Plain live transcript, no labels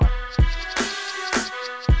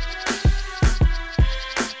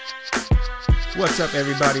What's up,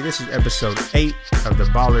 everybody? This is episode 8 of the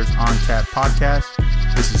Ballers on Tap podcast.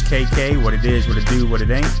 This is KK, what it is, what it do, what it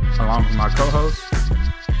ain't, along with my co-host,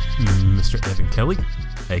 Mr. Evan Kelly,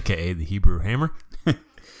 a.k.a. the Hebrew Hammer.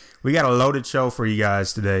 We got a loaded show for you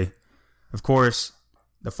guys today. Of course,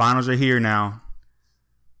 the finals are here now.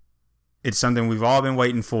 It's something we've all been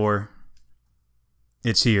waiting for.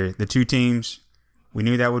 It's here. The two teams, we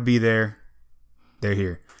knew that would be there. They're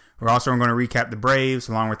here. We're also going to recap the Braves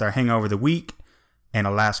along with our hangover of the week and a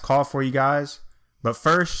last call for you guys. But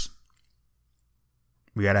first,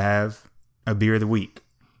 we got to have a beer of the week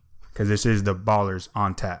because this is the Ballers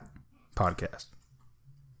on Tap podcast.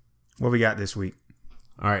 What we got this week?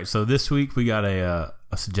 All right, so this week we got a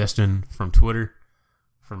suggestion from Twitter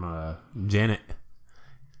from Janet.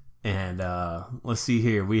 And let's see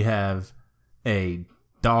here. We have a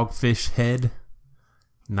Dogfish Head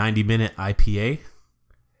 90-minute IPA.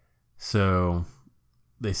 So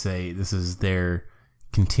they say this is their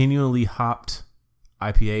continually hopped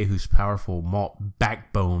IPA whose powerful malt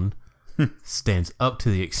backbone stands up to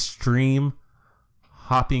the extreme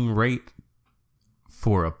hopping rate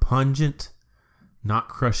for a pungent, not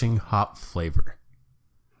crushing hop flavor.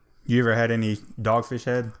 You ever had any Dogfish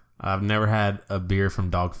Head? I've never had a beer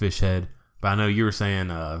from Dogfish Head, but I know you were saying,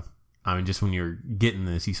 just when you're getting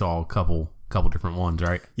this, you saw a couple different ones,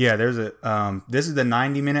 right? Yeah, there's a, this is the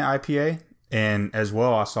 90-minute IPA, and as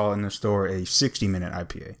well, I saw in the store a 60-minute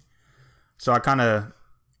IPA. So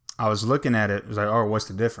I was looking at it, was like, oh, what's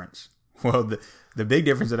the difference? Well, the big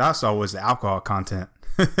difference that I saw was the alcohol content.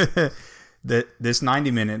 This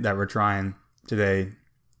 90-minute that we're trying today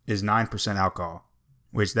is 9% alcohol,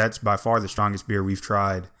 which that's by far the strongest beer we've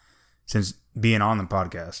tried since being on the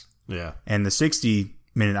podcast. Yeah. And the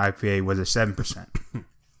 60-minute IPA was a 7%.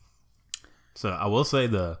 So I will say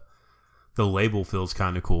the label feels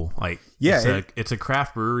kind of cool. Like, yeah, it's a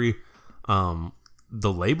craft brewery. The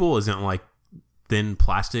label isn't like thin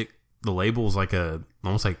plastic. The label is like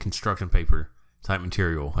almost like construction paper type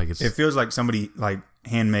material. Like it feels like somebody like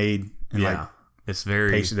handmade and it's very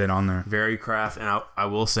pasted it on there. Very craft. And I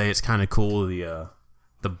will say it's kind of cool. The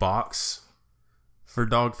box for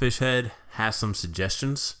Dogfish Head has some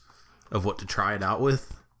suggestions of what to try it out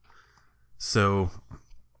with. So,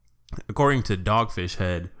 according to Dogfish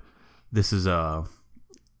Head, this is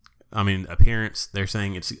appearance. They're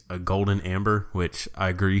saying it's a golden amber, which I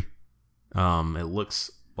agree. It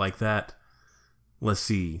looks like that. Let's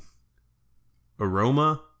see.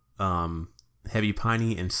 Aroma, heavy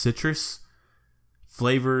piney and citrus.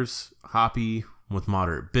 Flavors, hoppy with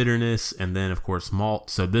moderate bitterness, and then of course malt.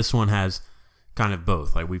 So this one has kind of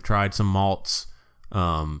both. Like we've tried some malts,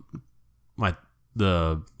 like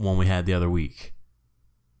the one we had the other week.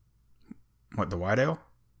 What, the white ale?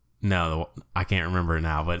 No, I can't remember it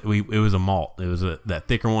now, but it was a malt. It was that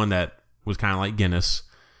thicker one that was kind of like Guinness.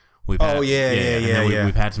 We've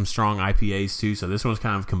had some strong IPAs too. So this one's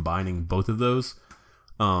kind of combining both of those.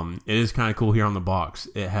 It is kind of cool here on the box.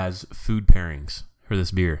 It has food pairings for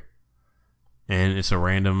this beer. And it's a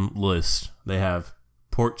random list. They have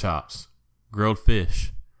pork chops, grilled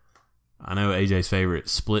fish. I know AJ's favorite,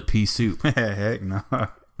 split pea soup. Heck no.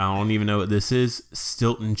 I don't even know what this is.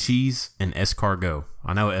 Stilton cheese and escargot.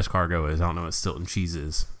 I know what escargot is. I don't know what Stilton cheese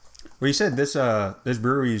is. Well, you said this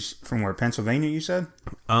brewery's from where? Pennsylvania, you said?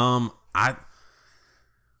 I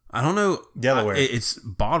don't know. Delaware. It's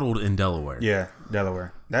bottled in Delaware. Yeah,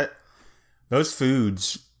 Delaware. Those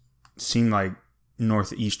foods seem like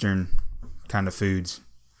northeastern kind of foods.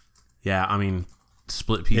 Yeah, I mean,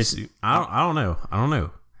 split pea soup. I don't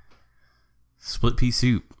know. Split pea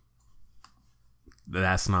soup.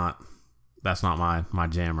 That's not my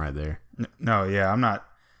jam right there. No, yeah, I'm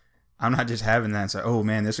not just having that and say, oh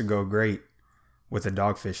man, this would go great with a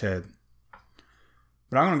Dogfish Head.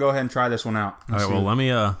 But I'm gonna go ahead and try this one out. All right, well, let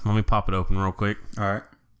me pop it open real quick. All right.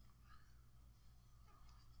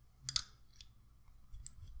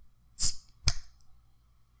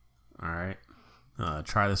 All right.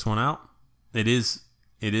 Try this one out. It is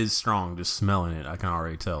strong. Just smelling it, I can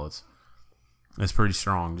already tell it's pretty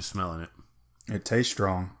strong. Just smelling it. It tastes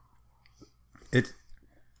strong.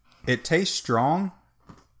 It tastes strong.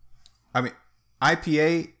 I mean,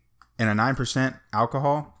 IPA and a 9%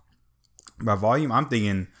 alcohol by volume, I'm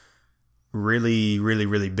thinking really, really,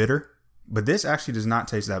 really bitter. But this actually does not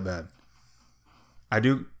taste that bad.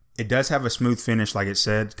 It does have a smooth finish, like it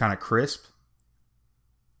said, kind of crisp.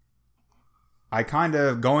 I kind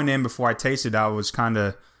of, going in before I tasted, I was kind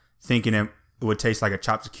of thinking it would taste like a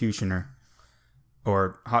Chopsecutioner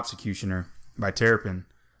or Hopsecutioner by Terrapin.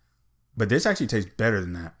 But this actually tastes better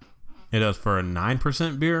than that. It does for a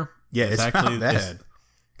 9% beer. Yeah, it's actually not bad.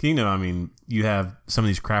 I mean, you have some of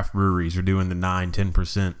these craft breweries are doing the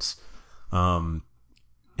 9-10%.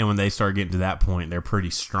 And when they start getting to that point, they're pretty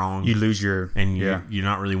strong. You lose your... And you're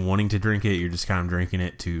not really wanting to drink it. You're just kind of drinking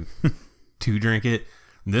it to drink it.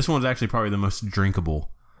 This one's actually probably the most drinkable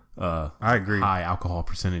I agree. high alcohol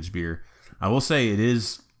percentage beer. I will say it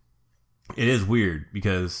is weird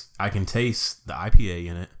because I can taste the IPA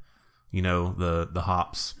in it, the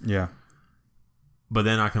hops. Yeah. But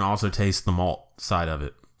then I can also taste the malt side of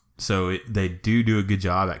it. So they do a good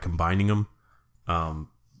job at combining them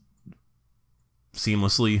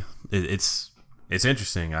seamlessly. It's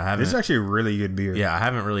interesting. This is actually a really good beer. Yeah, I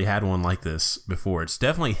haven't really had one like this before. It's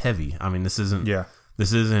definitely heavy. I mean, this isn't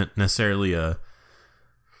necessarily a,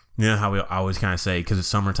 how I always kind of say, because it's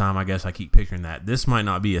summertime, I guess I keep picturing that. This might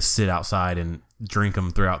not be a sit outside and drink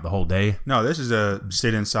them throughout the whole day. No, this is a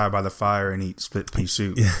sit inside by the fire and eat split pea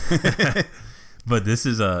soup. But this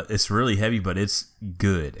is it's really heavy, but it's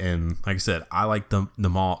good. And like I said, I like the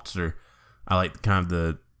malts, or I like kind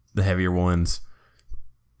of the heavier ones.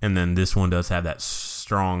 And then this one does have that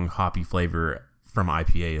strong hoppy flavor from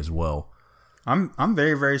IPA as well. I'm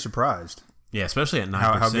very, very surprised. Yeah, especially at 9%.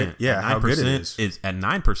 How good, how good it is. At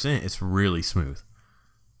 9%, it's really smooth.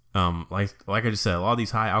 Like I just said, a lot of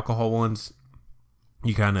these high alcohol ones,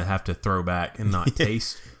 you kind of have to throw back and not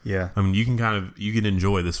taste. Yeah. I mean, you can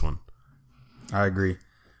enjoy this one. I agree.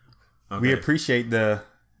 Okay. We appreciate the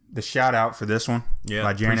shout out for this one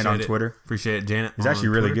by Janet on Twitter. Appreciate it, Janet. It's actually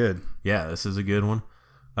really good. Yeah, this is a good one.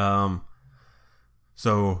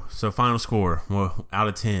 So final score, well, out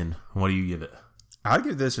of 10, what do you give it? I'd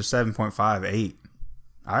give this a 7.58.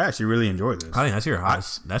 I actually really enjoyed this. I think that's your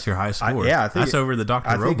highest. That's your highest score. I think that's over the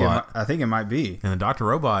Dr. Robot. I think it might be. And the Dr.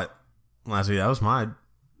 Robot last week, that was my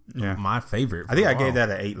favorite. I think I gave that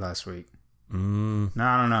an 8 last week. No,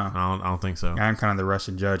 I don't know. I don't think so. I'm kind of the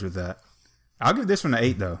Russian judge with that. I'll give this one an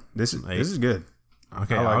 8 though. This is good.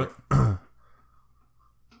 Okay, I like it.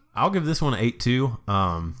 I'll give this one an 8 too.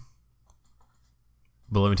 But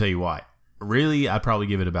let me tell you why. Really, I'd probably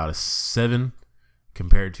give it about a 7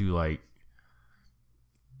 compared to like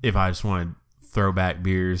if I just wanted throwback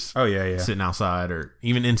beers. Oh yeah, sitting outside or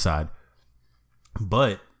even inside.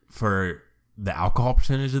 But for the alcohol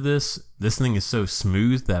percentage of this thing is so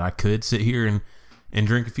smooth that I could sit here and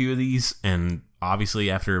drink a few of these, and obviously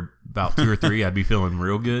after about 2 or 3 I'd be feeling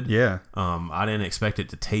real good. Yeah. I didn't expect it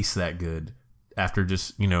to taste that good after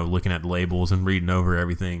just looking at the labels and reading over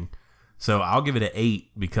everything. So I'll give it an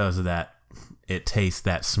 8 because of that. It tastes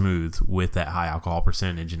that smooth with that high alcohol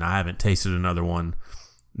percentage, and I haven't tasted another one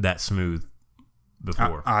that smooth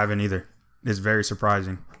before. I haven't either. It's very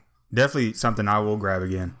surprising. Definitely something I will grab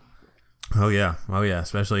again. Oh yeah,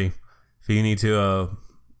 especially if you need to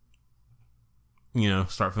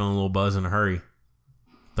start feeling a little buzz in a hurry.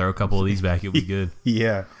 Throw a couple of these back, you'll be good.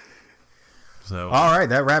 Yeah. So all right,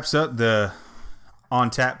 that wraps up the on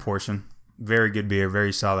tap portion. Very good beer,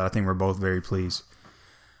 very solid. I think we're both very pleased.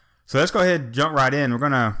 So let's go ahead and jump right in. We're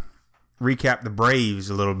gonna recap the Braves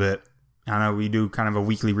a little bit. I know we do kind of a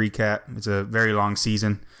weekly recap. It's a very long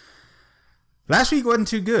season. Last week wasn't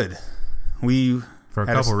too good. For a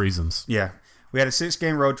couple reasons. Yeah. We had a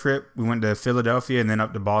 6-game road trip. We went to Philadelphia and then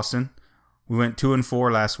up to Boston. We went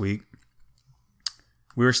 2-4 last week.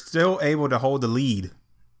 We were still able to hold the lead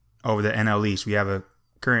over the NL East. We have a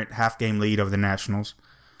current half-game lead over the Nationals.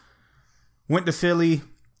 Went to Philly.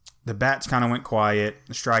 The bats kind of went quiet.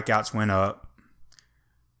 The strikeouts went up.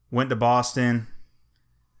 Went to Boston.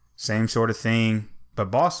 Same sort of thing.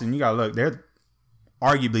 But Boston, you got to look. They're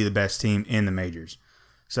arguably the best team in the majors.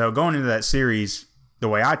 So going into that series, the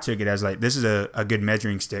way I took it as like, this is a good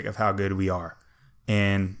measuring stick of how good we are.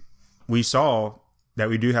 And we saw that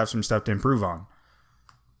we do have some stuff to improve on.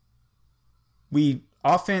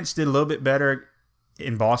 Offense did a little bit better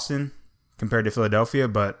in Boston compared to Philadelphia,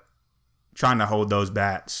 but trying to hold those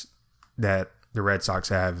bats that the Red Sox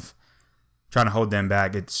have, trying to hold them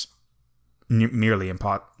back, it's nearly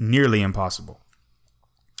impossible.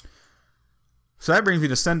 So that brings me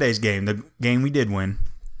to Sunday's game, the game we did win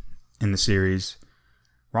in the series.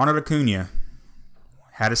 Ronald Acuna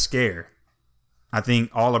had a scare. I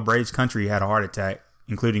think all of Braves country had a heart attack,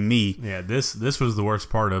 including me. Yeah, this was the worst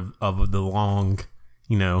part of the long,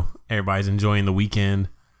 everybody's enjoying the weekend,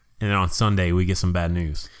 and then on Sunday we get some bad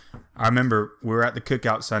news. I remember we were at the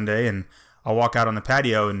cookout Sunday, and I walk out on the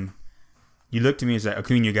patio, and you look to me and say,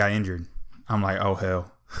 Acuna got injured. I'm like, oh,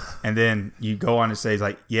 hell. And then you go on to say,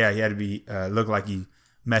 like, yeah, he had to be, look like he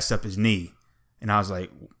messed up his knee. And I was like,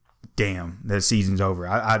 damn, the season's over.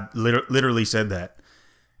 I literally said that.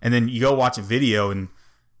 And then you go watch a video, and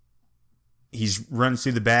he's runs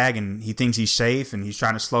through the bag, and he thinks he's safe, and he's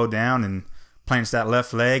trying to slow down, and plants that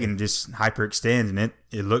left leg and just hyperextends, and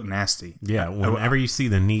it looked nasty. Yeah, whenever you see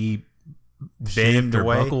the knee bend or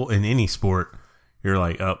buckle in any sport, you're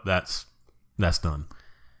like, oh, that's done.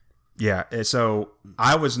 Yeah, so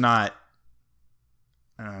I was not,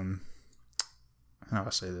 how do I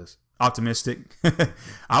say this? Optimistic.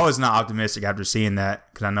 I was not optimistic after seeing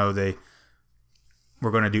that because I know they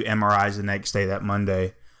were going to do MRIs the next day, that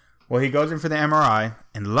Monday. Well, he goes in for the MRI,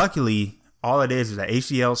 and luckily, all it is an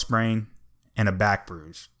ACL sprain and a back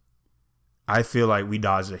bruise. I feel like we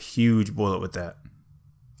dodged a huge bullet with that.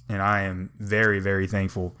 And I am very, very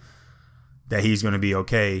thankful that he's going to be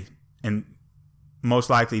okay and most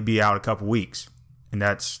likely be out a couple weeks. And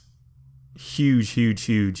that's huge, huge,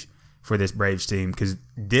 huge for this Braves team because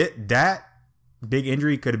that big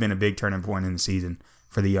injury could have been a big turning point in the season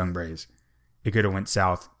for the young Braves. It could have went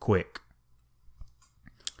south quick.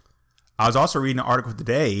 I was also reading an article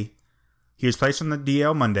today. He was placed on the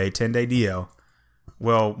DL Monday, 10-day DL.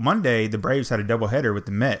 Well, Monday, the Braves had a doubleheader with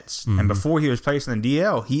the Mets. Mm-hmm. And before he was placed on the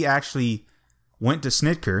DL, he actually went to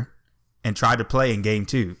Snitker and tried to play in Game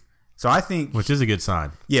 2. So I think... Which is a good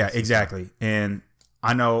sign. Yeah, exactly. And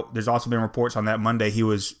I know there's also been reports on that Monday he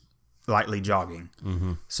was lightly jogging.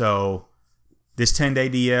 Mm-hmm. So this 10-day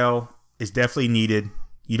DL is definitely needed.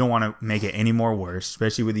 You don't want to make it any more worse,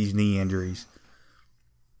 especially with these knee injuries.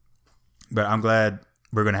 But I'm glad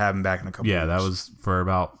we're going to have him back in a couple weeks. Yeah, that was for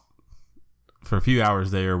a few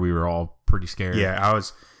hours there, we were all pretty scared. Yeah, I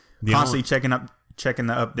was constantly checking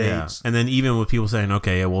the updates. Yeah. And then even with people saying,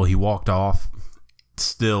 okay, well, he walked off,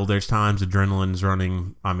 still there's times adrenaline's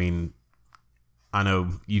running. I mean, I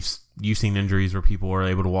know you've seen injuries where people are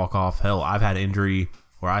able to walk off. Hell, I've had injury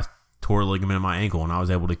where I tore a ligament in my ankle and I was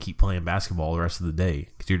able to keep playing basketball the rest of the day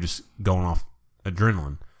because you're just going off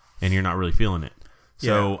adrenaline and you're not really feeling it.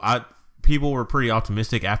 So people were pretty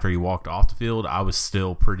optimistic after he walked off the field. I was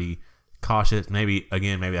still pretty cautious. Maybe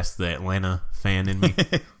that's the Atlanta fan in me.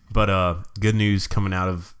 But good news coming out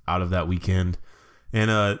of that weekend.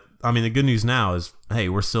 And I mean, the good news now is, hey,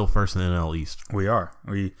 we're still first in the NL East. We are.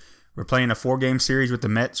 We're playing a 4-game series with the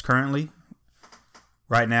Mets currently.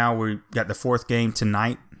 Right now, we got the 4th game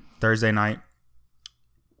tonight, Thursday night.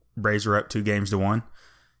 Braves are up 2-1.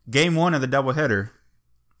 Game 1 of the doubleheader,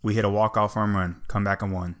 we hit a walk-off home run, come back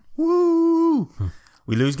and won. Woo!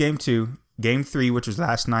 We lose Game 2. Game 3, which was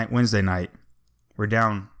last night, Wednesday night, we're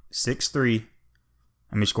down 6-3,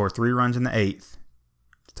 and we score 3 runs in the 8th.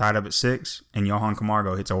 It's tied up at 6, and Johan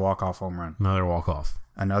Camargo hits a walk-off home run. Another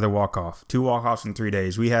walk-off. 2 walk-offs in 3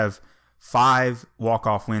 days. We have 5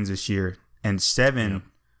 walk-off wins this year and 7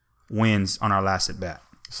 wins on our last at-bat.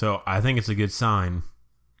 So I think it's a good sign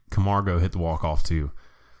Camargo hit the walk-off too,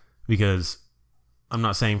 because I'm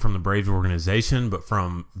not saying from the Braves organization, but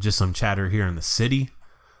from just some chatter here in the city,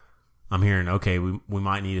 I'm hearing, okay, we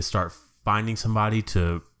might need to start finding somebody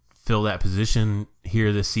to fill that position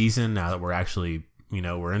here this season now that we're actually,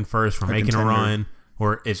 we're in first, we're making a run,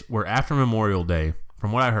 we're after Memorial Day.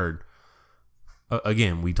 From what I heard,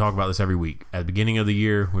 again, we talk about this every week. At the beginning of the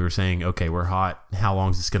year, we were saying, okay, we're hot. How long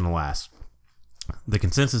is this going to last? The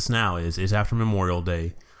consensus now is after Memorial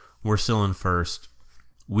Day, we're still in first.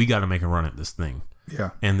 We got to make a run at this thing. Yeah.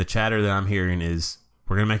 And the chatter that I'm hearing is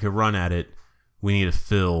we're going to make a run at it. We need to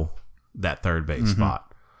fill that third base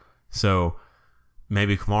spot. So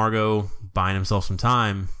maybe Camargo buying himself some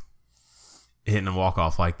time, hitting a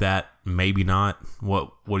walk-off like that. Maybe not.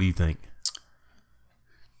 What do you think?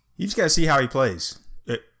 You just got to see how he plays.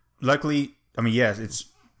 Luckily, I mean, yes, it's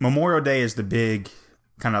Memorial Day is the big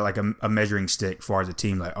kind of like a measuring stick as far as a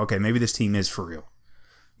team. Like, okay, maybe this team is for real.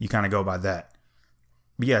 You kind of go by that.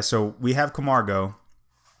 But yeah, so we have Camargo.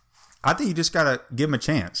 I think you just got to give him a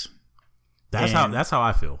chance. That's how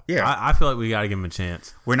I feel. Yeah. I feel like we got to give him a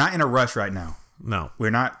chance. We're not in a rush right now. No.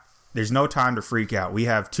 We're not. There's no time to freak out. We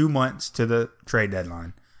have 2 months to the trade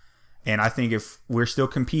deadline. And I think if we're still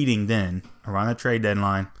competing then around the trade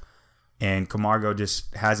deadline and Camargo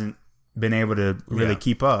just hasn't been able to really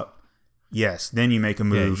keep up, yes, then you make a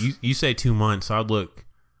move. Yeah, you say 2 months. So I'd look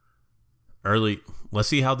early. Let's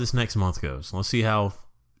see how this next month goes. Let's see how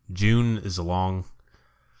June is a long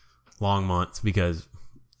month because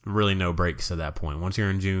really no breaks at that point. Once you're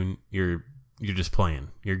in June, you're just playing.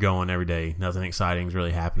 You're going every day. Nothing exciting is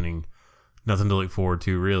really happening. Nothing to look forward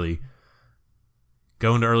to, really.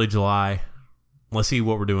 Go into early July. Let's see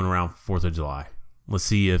what we're doing around 4th of July. Let's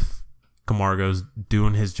see if Camargo's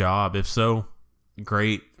doing his job. If so,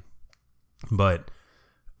 great. But,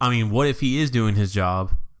 I mean, what if he is doing his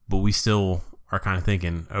job, but we still are kind of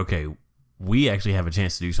thinking, okay, we actually have a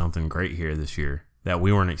chance to do something great here this year that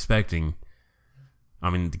we weren't expecting. I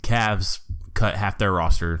mean, the Cavs cut half their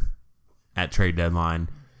roster at trade deadline.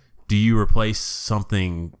 do you replace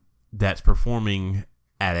something that's performing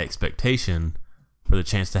at expectation for the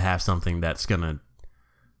chance to have something that's going to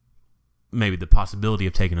maybe the possibility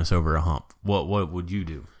of taking us over a hump? What would you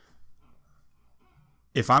do?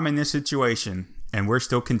 If I'm in this situation and we're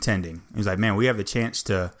still contending, it's like, man, we have the chance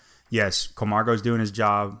to, yes, Camargo's doing his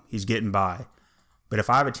job. He's getting by. But if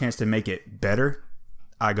I have a chance to make it better,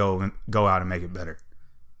 I go out and make it better.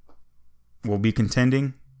 We'll be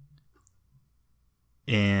contending.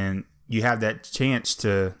 And you have that chance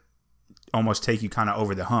to almost take you kind of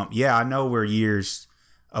over the hump. Yeah, I know we're years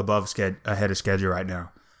ahead of schedule right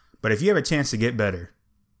now. But if you have a chance to get better,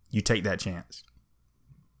 you take that chance.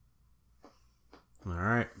 All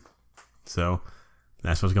right. So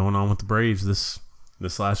that's what's going on with the Braves this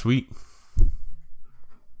last week.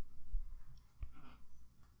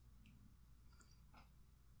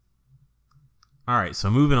 All right, so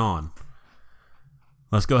moving on.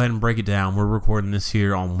 Let's go ahead and break it down. We're recording this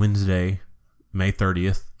here on Wednesday, May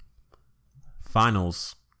 30th.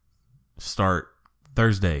 Finals start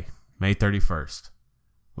Thursday, May 31st,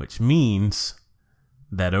 which means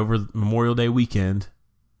that over Memorial Day weekend,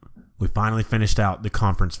 we finally finished out the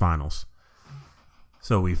conference finals.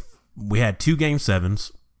 So we had 2 Game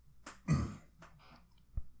 7s.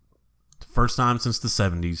 First time since the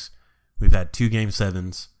 70s, we've had 2 Game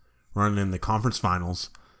 7s running in the conference finals.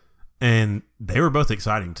 And they were both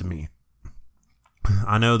exciting to me.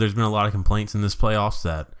 I know there's been a lot of complaints in this playoffs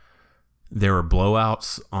that there were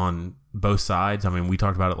blowouts on both sides. I mean, we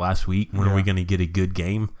talked about it last week. When are we going to get a good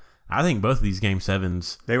game? I think both of these Game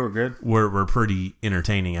 7s they were good. Were pretty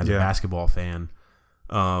entertaining as a basketball fan.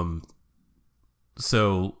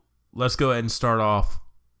 So let's go ahead and start off.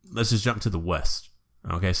 Let's just jump to the West.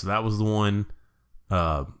 Okay, so that was the one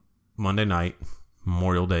Monday night,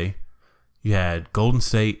 Memorial Day. You had Golden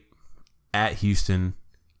State at Houston,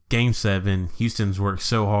 Game 7. Houston's worked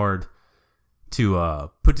so hard to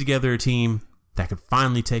put together a team that could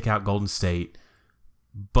finally take out Golden State.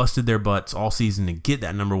 Busted their butts all season to get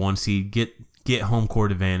that number 1 seed, get home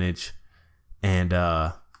court advantage, and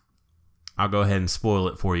I'll go ahead and spoil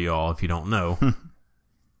it for you all if you don't know.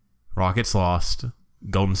 Rockets lost.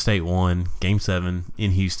 Golden State won. Game 7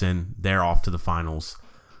 in Houston. They're off to the finals.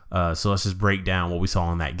 So let's just break down what we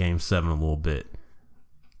saw in that Game 7 a little bit.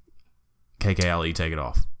 KK, I'll let you take it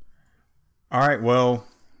off. All right, well,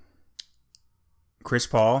 Chris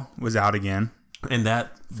Paul was out again. And that's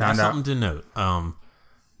something to note.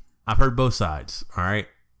 I've heard both sides, all right?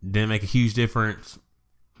 Didn't make a huge difference.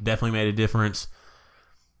 Definitely made a difference.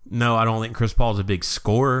 No, I don't think Chris Paul's a big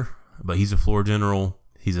scorer, but he's a floor general.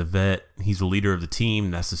 He's a vet. He's the leader of the team.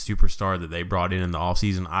 That's the superstar that they brought in the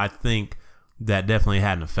offseason. I think that definitely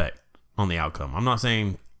had an effect on the outcome. I'm not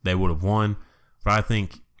saying they would have won, but I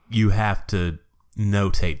think you have to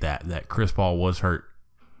notate that Chris Paul was hurt.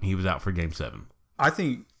 He was out for Game 7. I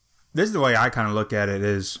think this is the way I kind of look at it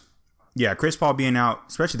is, yeah, Chris Paul being out,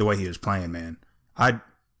 especially the way he was playing, man. I'm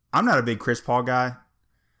not a big Chris Paul guy.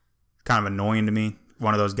 Kind of annoying to me.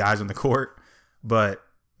 One of those guys on the court. But,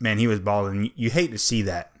 man, he was balling. You hate to see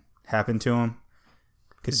that happen to him.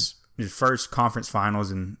 Because his first conference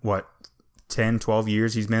finals in, 10, 12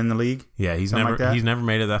 years he's been in the league? Yeah, he's never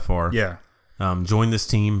made it that far. Yeah. Joined this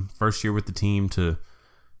team, first year with the team to,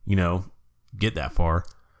 get that far.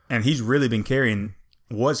 And he's really been carrying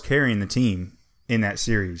the team in that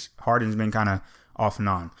series. Harden's been kind of off and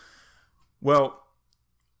on. Well,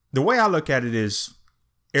 the way I look at it is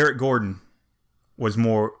Eric Gordon was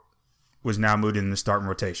now moved in the starting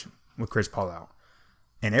rotation with Chris Paul out.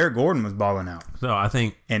 And Eric Gordon was balling out. So I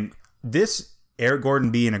think... And this Eric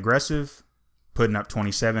Gordon being aggressive, putting up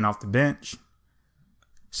 27 off the bench.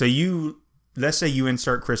 So let's say you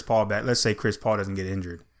insert Chris Paul back. Let's say Chris Paul doesn't get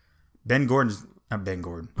injured. Eric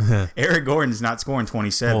Gordon's not scoring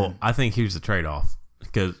 27. Well, I think here's the trade-off.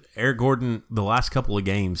 Because Eric Gordon, the last couple of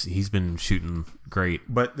games, he's been shooting great.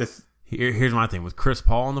 But here's my thing. With Chris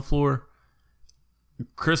Paul on the floor,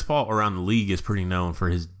 Chris Paul around the league is pretty known for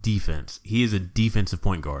his defense. He is a defensive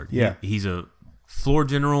point guard. Yeah. He's a floor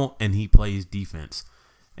general, and he plays defense.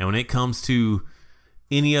 And when it comes to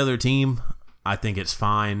any other team, I think it's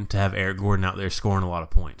fine to have Eric Gordon out there scoring a lot of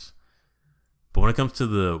points. But when it comes to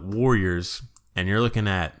the Warriors, and you're looking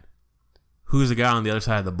at who's the guy on the other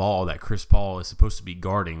side of the ball that Chris Paul is supposed to be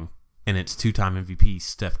guarding, and it's two-time MVP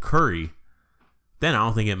Steph Curry, then I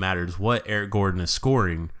don't think it matters what Eric Gordon is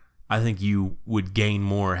scoring. I think you would gain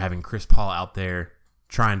more having Chris Paul out there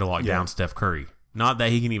trying to lock down Steph Curry. Not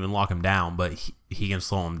that he can even lock him down, but he can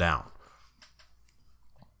slow him down.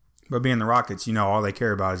 But being the Rockets, all they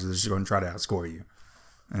care about is they're just going to try to outscore you.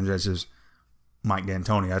 And that's just Mike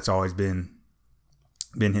D'Antoni. That's always been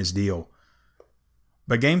his deal.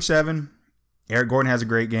 But Game 7, Eric Gordon has a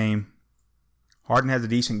great game. Harden has a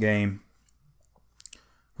decent game.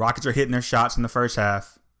 Rockets are hitting their shots in the first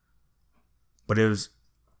half. But it was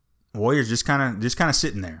Warriors just kind of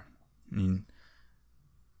sitting there. I mean,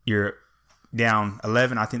 you're down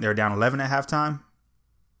 11. I think they were down 11 at halftime.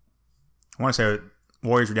 I want to say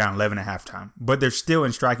Warriors were down 11 at halftime. But they're still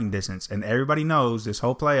in striking distance. And everybody knows this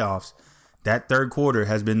whole playoffs, that third quarter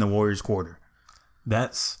has been the Warriors' quarter.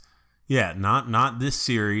 Not this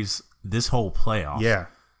series, this whole playoff. Yeah.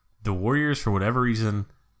 The Warriors, for whatever reason,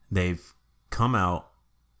 they've come out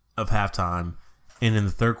of halftime, and in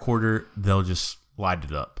the third quarter, they'll just light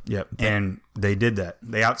it up. Yep. And they did that.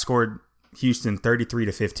 They outscored Houston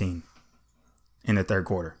 33-15 in the third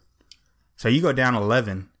quarter. So you go down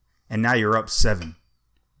 11, and now you're up 7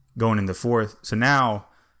 going into fourth. So now,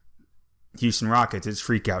 Houston Rockets, it's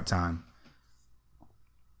freak out time.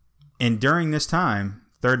 And during this time,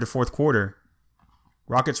 third to fourth quarter,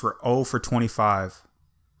 Rockets were 0 for 25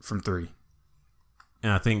 from 3.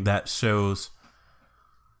 And I think that shows,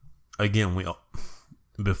 again,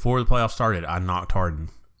 before the playoffs started, I knocked Harden.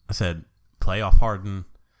 I said, playoff Harden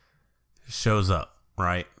shows up,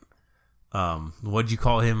 right? What'd you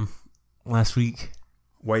call him last week?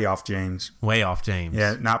 Way off James. Way off James.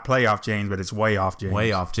 Yeah, not playoff James, but it's way off James.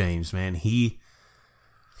 Way off James, man.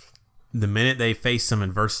 The minute they faced some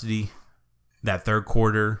adversity, that third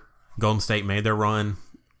quarter, Golden State made their run.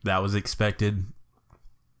 That was expected.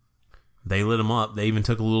 They lit them up. They even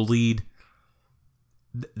took a little lead.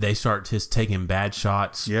 They start just taking bad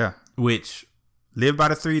shots. Yeah. Which... live by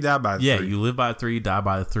the 3, die by the 3. Yeah, you live by the 3, die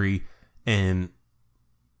by the 3. And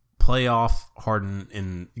playoff Harden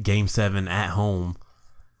in Game 7 at home.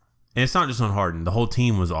 And it's not just on Harden. The whole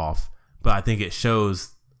team was off. But I think it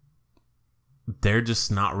shows they're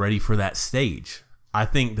just not ready for that stage. I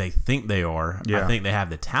think they are. Yeah. I think they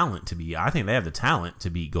have the talent to be. I think they have the talent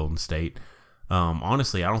to beat Golden State.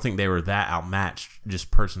 Honestly, I don't think they were that outmatched just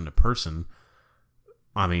person to person.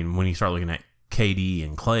 I mean, when you start looking at KD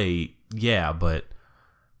and Klay, yeah, but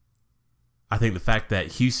I think the fact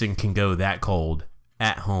that Houston can go that cold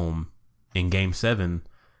at home in Game 7,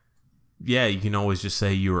 yeah, you can always just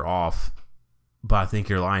say you were off, but I think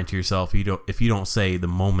you're lying to yourself if you don't say the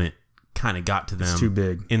moment kind of got to them. It's too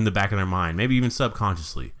big. In the back of their mind, maybe even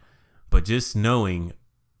subconsciously. But just knowing,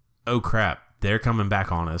 oh crap, they're coming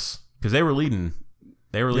back on us. Because they were leading.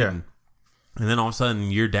 Yeah. And then all of a sudden,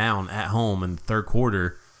 you're down at home in the third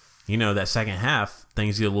quarter. You know, that second half,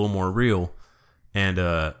 things get a little more real. And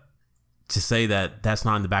to say that that's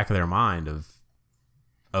not in the back of their mind of,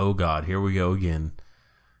 oh, God, here we go again.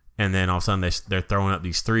 And then all of a sudden, they're throwing up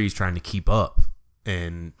these threes trying to keep up.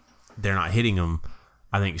 And they're not hitting them.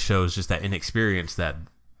 I think shows just that inexperience that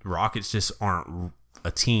Rockets just aren't a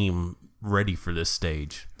team ready for this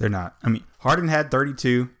stage. They're not. I mean, Harden had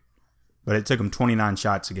 32. But it took him 29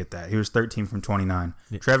 shots to get that. He was 13 from 29.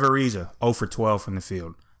 Yeah. Trevor Ariza, 0 for 12 from the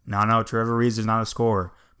field. Now, I know Trevor Ariza is not a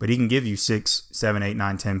scorer, but he can give you 6, 7, 8,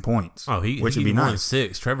 9, 10 points. Oh, which would be nice.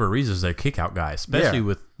 6. Trevor Ariza is a kick-out guy, especially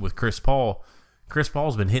with Chris Paul. Chris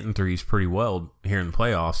Paul's been hitting threes pretty well here in the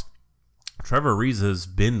playoffs. Trevor Ariza has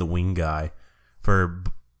been the wing guy for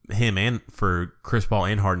him and for Chris Paul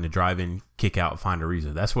and Harden to drive in, kick out, find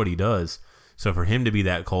Ariza. That's what he does. So for him to be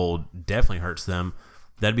that cold definitely hurts them.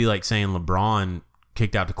 That'd be like saying LeBron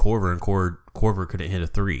kicked out to Korver and Korver couldn't hit a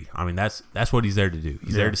 3. I mean, that's what he's there to do.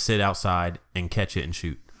 He's there to sit outside and catch it and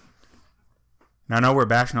shoot. Now, I know we're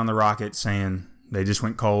bashing on the Rockets saying they just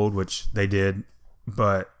went cold, which they did.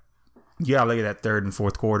 But you got to look at that third and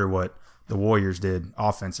fourth quarter, what the Warriors did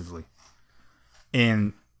offensively.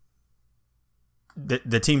 And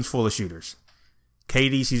the team's full of shooters.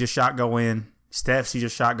 KD sees a shot go in. Steph sees a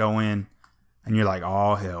shot go in. And you're like,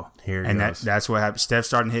 oh, hell. Here and goes. That's what happened. Steph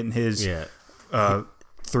started hitting his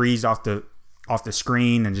threes off the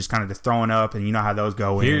screen and just kind of the throwing up. And you know how those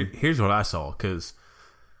go in. Here's what I saw. Because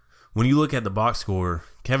when you look at the box score,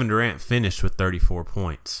 Kevin Durant finished with 34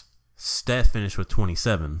 points. Steph finished with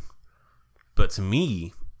 27. But to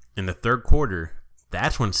me, in the third quarter,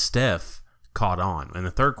 that's when Steph caught on. In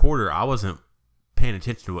the third quarter, I wasn't paying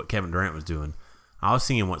attention to what Kevin Durant was doing. I was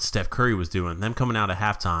seeing what Steph Curry was doing. Them coming out at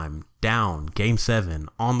halftime, down, Game 7,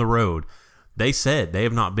 on the road. They said they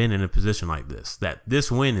have not been in a position like this. That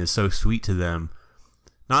this win is so sweet to them.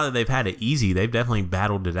 Not that they've had it easy. They've definitely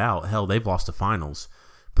battled it out. Hell, they've lost the finals.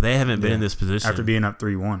 But they haven't been in this position. After being up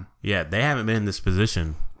 3-1. Yeah, they haven't been in this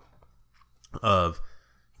position of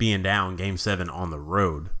being down Game 7 on the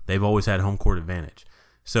road. They've always had home court advantage.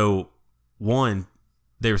 So, one,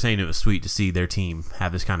 they were saying it was sweet to see their team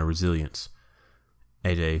have this kind of resilience.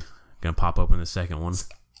 AJ, gonna pop open the second one.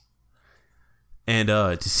 And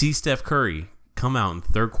to see Steph Curry come out in the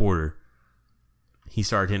third quarter, he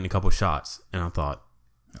started hitting a couple shots, and I thought,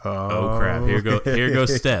 oh crap, here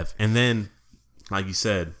goes Steph. And then, like you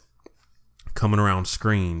said, coming around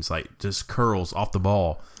screens, like just curls off the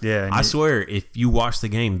ball. Yeah. I swear, if you watch the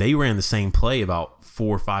game, they ran the same play about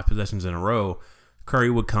 4 or 5 possessions in a row. Curry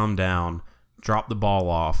would come down, drop the ball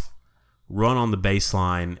off, run on the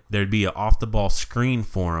baseline. There'd be an off-the-ball screen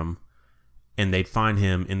for him, and they'd find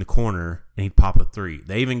him in the corner, and he'd pop a three.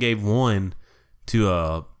 They even gave one to,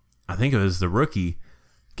 I think it was the rookie,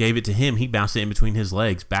 gave it to him. He bounced it in between his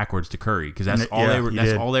legs backwards to Curry, because that's all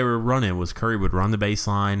they were running was Curry would run the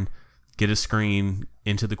baseline, get a screen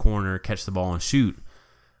into the corner, catch the ball, and shoot.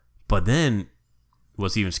 But then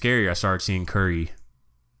what's even scarier, I started seeing Curry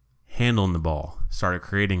handling the ball, started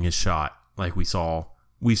creating his shot like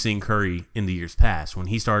we've seen Curry in the years past. When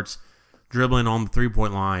he starts dribbling on the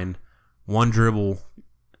three-point line, one dribble,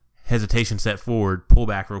 hesitation, set forward, pull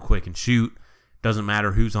back real quick and shoot. Doesn't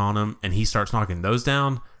matter who's on him, and he starts knocking those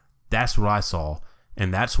down. That's what I saw.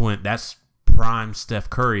 And that's prime Steph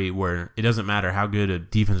Curry, where it doesn't matter how good a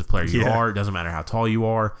defensive player you are. It doesn't matter how tall you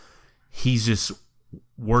are. He's just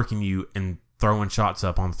working you and throwing shots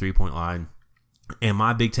up on the three-point line. And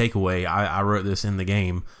my big takeaway, I wrote this in the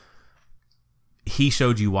game, he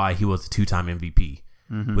showed you why he was the 2-time MVP.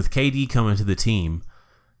 Mm-hmm. With KD coming to the team,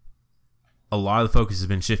 a lot of the focus has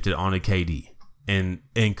been shifted onto KD. And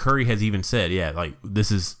Curry has even said, like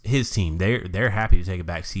this is his team. They're happy to take a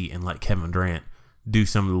back seat and let Kevin Durant do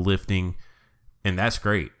some of the lifting, and that's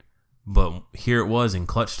great. But here it was in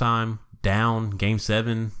clutch time, down, Game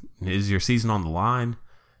 7, is your season on the line,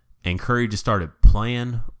 and Curry just started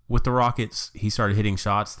playing with the Rockets. He started hitting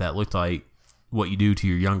shots that looked like what you do to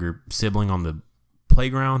your younger sibling on the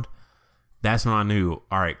playground. That's when I knew,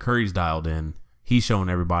 all right, Curry's dialed in. He's showing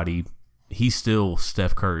everybody he's still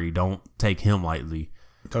Steph Curry. Don't take him lightly.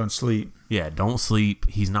 Don't sleep. Yeah, don't sleep.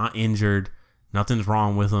 He's not injured. Nothing's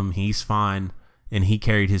wrong with him. He's fine. And he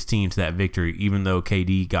carried his team to that victory, even though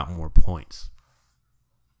KD got more points.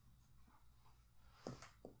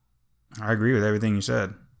 I agree with everything you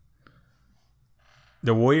said.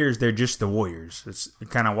 The Warriors, they're just the Warriors. It's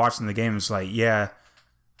kind of watching the game. It's like, yeah,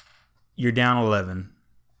 you're down 11,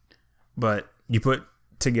 but you put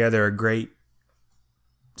together a great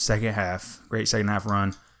second half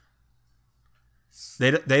run.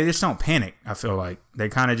 They just don't panic. I feel like they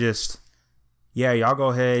kind of just, y'all go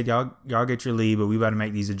ahead, y'all get your lead, but we got to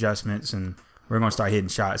make these adjustments and we're going to start hitting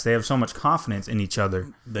shots. They have so much confidence in each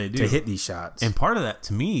other to hit these shots. And part of that,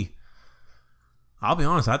 to me, I'll be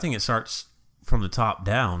honest, I think it starts from the top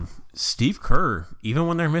down. Steve Kerr, even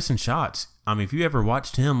when they're missing shots, I mean, if you ever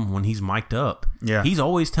watched him when he's mic'd up, he's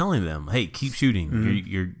always telling them, hey, keep shooting. Mm-hmm.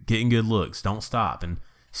 You're getting good looks. Don't stop. And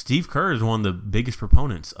Steve Kerr is one of the biggest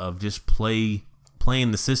proponents of just playing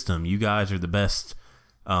the system. You guys are the best.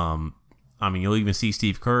 I mean, you'll even see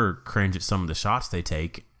Steve Kerr cringe at some of the shots they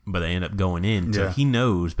take, but they end up going in. So he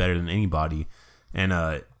knows better than anybody. And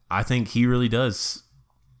I think he really does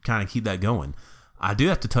kind of keep that going. I do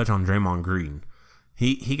have to touch on Draymond Green.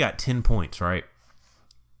 He got 10 points, right?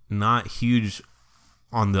 Not huge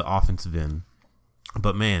on the offensive end.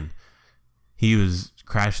 But, man, he was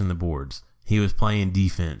crashing the boards. He was playing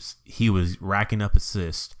defense. He was racking up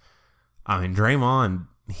assists. I mean, Draymond,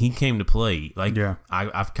 he came to play. Like,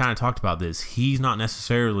 I've kind of talked about this. He's not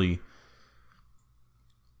necessarily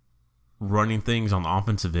running things on the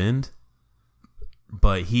offensive end,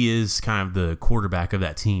 but he is kind of the quarterback of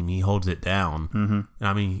that team. He holds it down. Mm-hmm.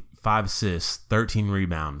 I mean, 5 assists, 13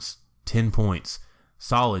 rebounds, 10 points.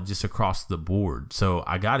 Solid just across the board. So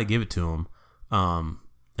I got to give it to him. And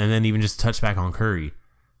then even just touch back on Curry.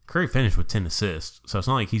 Curry finished with 10 assists. So it's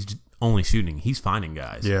not like he's only shooting. He's finding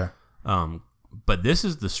guys. Yeah. But this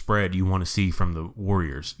is the spread you want to see from the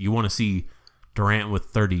Warriors. You want to see Durant with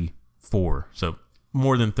 34. So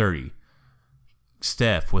more than 30.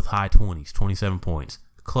 Steph with high 20s, 27 points.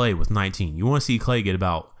 Klay with 19. You want to see Klay get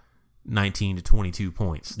about 19 to 22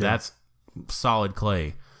 points. Yeah. That's solid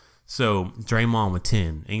Klay. So Draymond with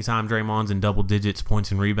 10. Anytime Draymond's in double digits,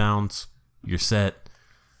 points and rebounds, you're set.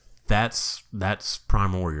 That's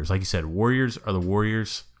prime Warriors. Like you said, Warriors are the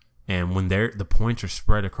Warriors, and when the points are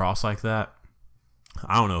spread across like that,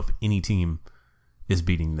 I don't know if any team is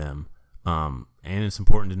beating them. And it's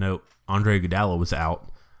important to note, Andre Iguodala was out.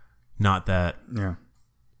 Not that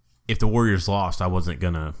if the Warriors lost, I wasn't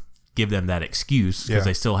gonna give them that excuse because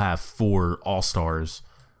they still have 4 All-Stars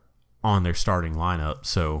on their starting lineup.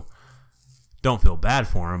 So don't feel bad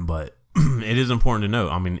for him, but it is important to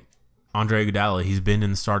note. I mean, Andre Iguodala, he's been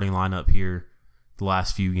in the starting lineup here the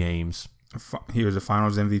last few games. He was a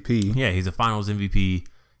Finals MVP. Yeah, he's a Finals MVP.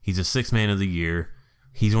 He's a 6th Man of the Year.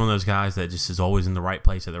 He's one of those guys that just is always in the right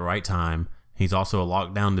place at the right time. He's also a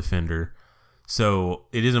lockdown defender. So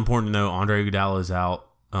it is important to know Andre Iguodala is out.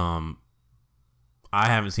 I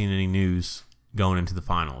haven't seen any news going into the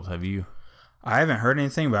finals. Have you? I haven't heard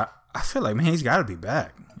anything, but I feel like, man, he's got to be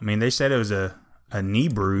back. I mean, they said it was a knee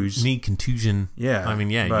bruise. Knee contusion. Yeah. I mean,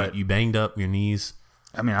 yeah, but, you banged up your knees.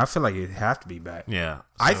 I mean, I feel like it'd have to be back. Yeah. So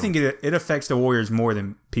I think it affects the Warriors more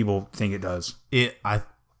than people think it does. I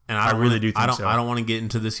really do think so. I don't want to get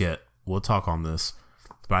into this yet. We'll talk on this.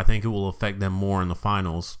 But I think it will affect them more in the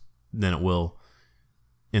finals than it will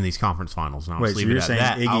in these conference finals. And I'll Wait, so you're saying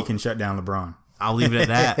Iggy can shut down LeBron? I'll leave it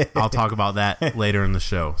at that. I'll talk about that later in the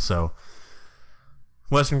show. So,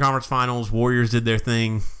 Western Conference Finals, Warriors did their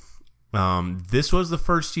thing. This was the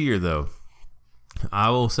first year, though. I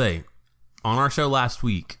will say, on our show last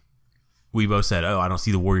week, we both said, I don't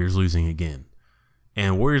see the Warriors losing again.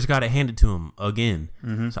 And Warriors got it handed to them again.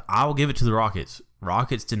 Mm-hmm. So, I will give it to the Rockets.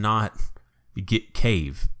 Rockets did not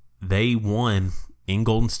cave. They won in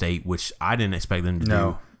Golden State, which I didn't expect them to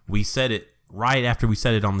do. We said it right after we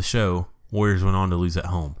said it on the show. Warriors went on to lose at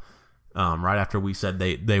home. Right after we said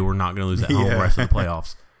they were not going to lose at home the rest of the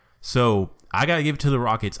playoffs. So I got to give it to the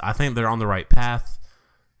Rockets. I think they're on the right path.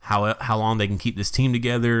 How long they can keep this team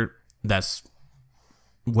together, that's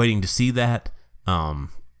waiting to see that.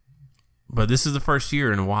 But this is the first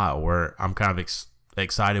year in a while where I'm kind of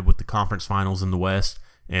excited with the conference finals in the West,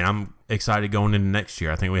 and I'm excited going into next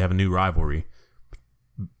year. I think we have a new rivalry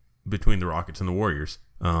between the Rockets and the Warriors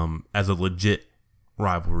as a legit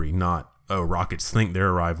rivalry, not Rockets think they're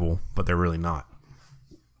a rival, but they're really not.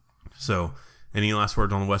 So, any last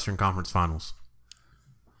words on the Western Conference Finals?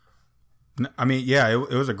 I mean, yeah,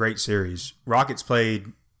 it was a great series. Rockets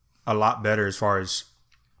played a lot better as far as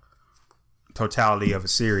totality of a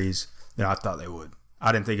series than I thought they would.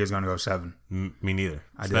 I didn't think it was going to go 7. Me neither.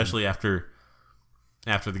 Especially after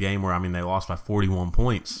the game where, they lost by 41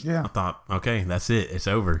 points. Yeah. I thought, okay, that's it. It's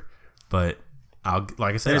over. But, I'll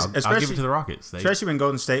give it to the Rockets. Especially when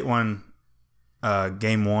Golden State won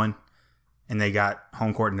game 1 and they got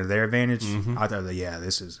home court into their advantage. Mm-hmm. I thought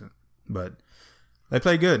this is it. But they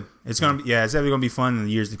played good. It's going to be, it's definitely going to be fun in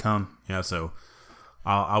the years to come. Yeah, so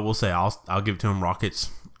I will say I'll give it to them. Rockets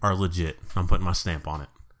are legit. I'm putting my stamp on it.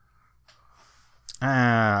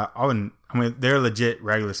 They're a legit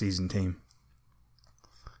regular season team.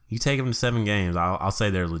 You take them to 7 games, I'll say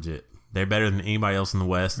they're legit. They're better than anybody else in the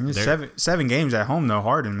West. Seven games at home, though.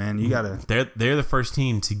 Harden, man, you gotta. They're the first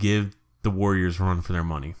team to give the Warriors a run for their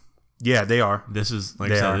money. Yeah, they are. This is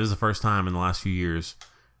this is the first time in the last few years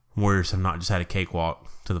Warriors have not just had a cakewalk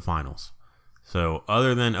to the finals. So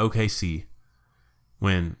other than OKC,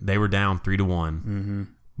 when they were down 3-1,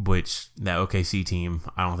 which that OKC team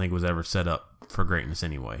I don't think was ever set up for greatness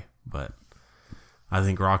anyway. But I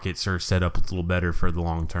think Rockets are set up a little better for the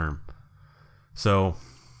long term. So.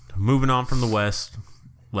 Moving on from the West,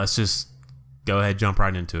 let's just go ahead, jump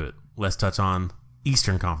right into it. Let's touch on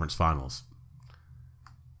Eastern Conference Finals.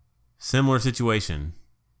 Similar situation.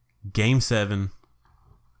 Game 7.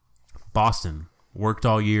 Boston worked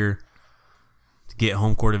all year to get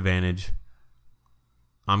home court advantage.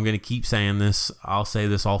 I'm going to keep saying this. I'll say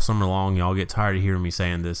this all summer long. Y'all get tired of hearing me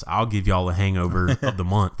saying this. I'll give y'all a hangover of the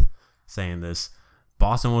month saying this.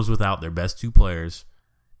 Boston was without their best 2 players.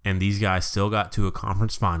 And these guys still got to a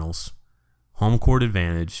conference finals, home court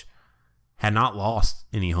advantage, had not lost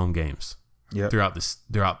any home games throughout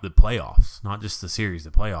the playoffs, not just the series, the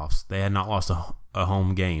playoffs. They had not lost a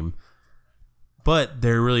home game. But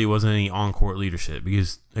there really wasn't any on-court leadership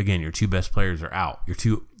because, again, your 2 best players are out. Your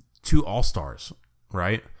two all-stars,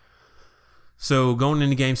 right? So going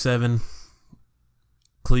into Game 7,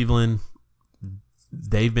 Cleveland,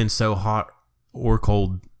 they've been so hot or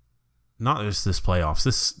cold. Not just this playoffs,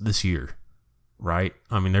 this year, right?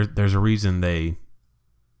 There's a reason they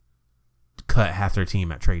cut half their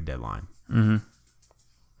team at trade deadline. Mm-hmm.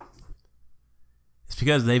 It's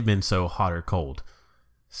because they've been so hot or cold.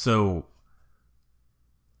 So,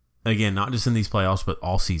 again, not just in these playoffs, but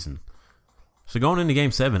all season. So going into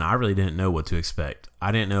Game 7, I really didn't know what to expect.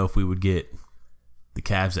 I didn't know if we would get the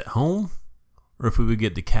Cavs at home or if we would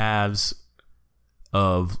get the Cavs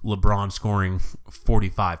of LeBron scoring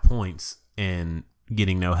 45 points and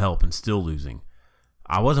getting no help and still losing.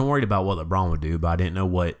 I wasn't worried about what LeBron would do, but I didn't know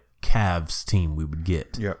what Cavs team we would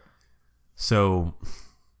get. Yep. So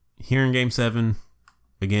here in Game 7,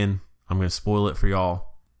 again, I'm going to spoil it for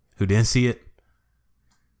y'all who didn't see it.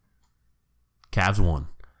 Cavs won.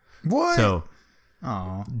 What? So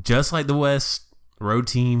Aww. Just like the West, road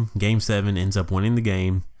team, Game 7 ends up winning the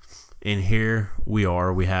game. And here we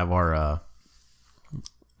are. We have our...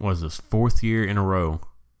 what is this, 4th year in a row?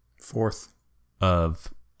 4th.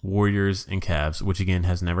 of Warriors and Cavs, which again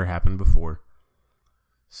has never happened before.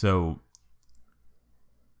 So,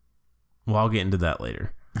 well, I'll get into that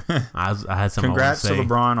later. I had some. Congrats to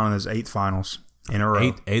LeBron on his 8th finals in a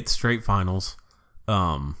row. Eighth straight finals.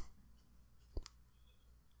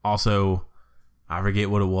 Also, I forget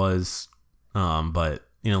what it was, but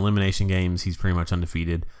in elimination games, he's pretty much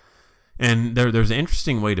undefeated. And there's an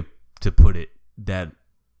interesting way to put it that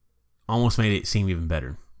almost made it seem even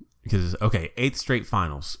better. Because, okay, 8th straight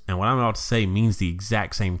finals, and what I'm about to say means the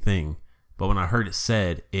exact same thing, but when I heard it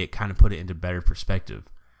said, it kind of put it into better perspective.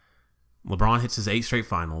 LeBron hits his 8th straight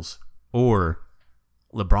finals, or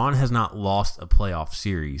LeBron has not lost a playoff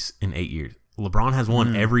series in 8 years. LeBron has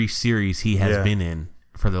won every series he has been in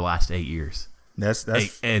for the last 8 years. That's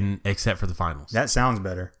and except for the finals. That sounds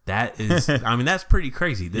better. That is, I mean, that's pretty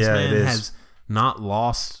crazy. This man has not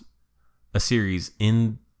lost a series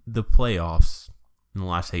in the playoffs in the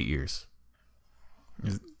last 8 years.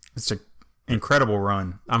 It's an incredible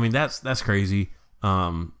run. I mean, that's crazy.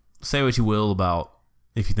 Say what you will about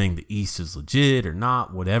if you think the East is legit or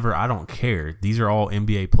not, whatever. I don't care. These are all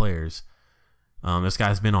NBA players. This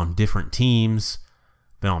guy's been on different teams,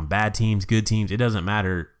 been on bad teams, good teams. It doesn't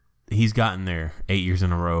matter. He's gotten there 8 years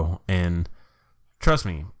in a row, and trust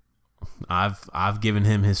me, I've given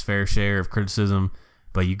him his fair share of criticism,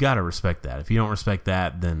 but you got to respect that. If you don't respect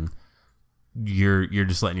that, then you're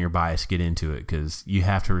just letting your bias get into it, because you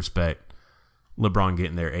have to respect LeBron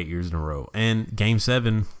getting there 8 years in a row. And Game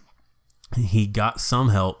 7, he got some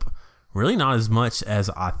help, really not as much as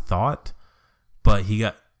I thought, but he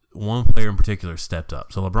got one player in particular stepped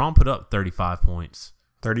up. So LeBron put up 35 points.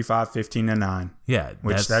 35, 15, and 9. Yeah.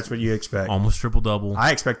 Which that's what you expect. Almost triple-double.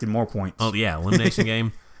 I expected more points. Oh, yeah. Elimination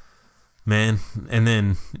game. Man. And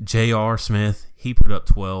then J.R. Smith, he put up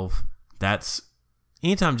 12. That's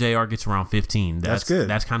anytime J.R. gets around 15, that's good.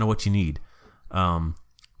 That's kind of what you need.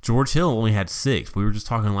 George Hill only had 6. We were just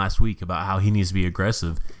talking last week about how he needs to be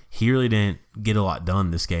aggressive. He really didn't get a lot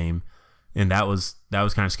done this game, and that was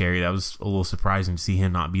kind of scary. That was a little surprising to see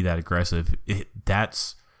him not be that aggressive.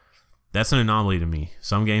 That's an anomaly to me.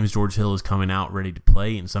 Some games George Hill is coming out ready to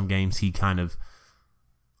play, and some games he kind of,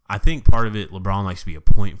 I think part of it, LeBron likes to be a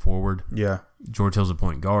point forward. Yeah. George Hill's a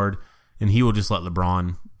point guard, and he will just let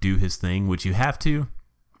LeBron do his thing, which you have to.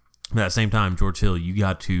 But at the same time, George Hill, you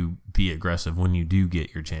got to be aggressive when you do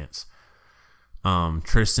get your chance.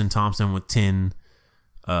 Tristan Thompson with 10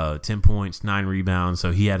 points, 9 rebounds,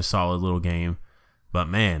 so he had a solid little game. But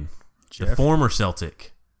man, the former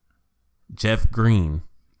Celtic, Jeff Green,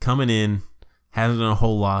 coming in, hasn't done a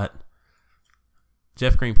whole lot.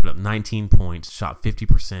 Jeff Green put up 19 points, shot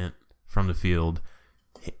 50% from the field.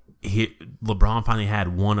 LeBron finally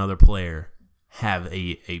had one other player have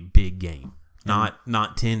a big game.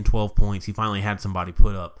 Not 10, 12 points. He finally had somebody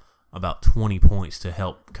put up about 20 points to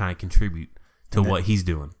help kind of contribute to what he's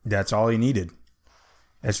doing. That's all he needed.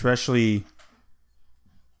 Especially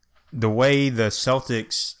the way the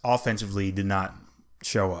Celtics offensively did not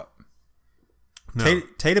show up. No.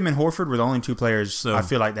 Tatum and Horford were the only 2 players I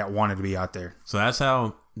feel like that wanted to be out there. So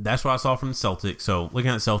that's what I saw from the Celtics. So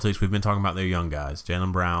looking at the Celtics, we've been talking about their young guys,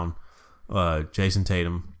 Jaylen Brown, Jason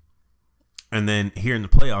Tatum. And then here in the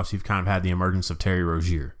playoffs, you've kind of had the emergence of Terry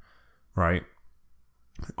Rozier, right?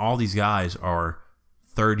 All these guys are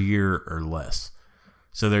third year or less.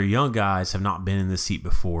 So their young guys have not been in this seat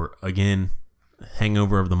before. Again,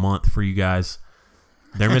 hangover of the month for you guys.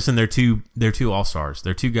 They're missing their two all-stars.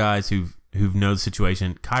 They're 2 guys who know the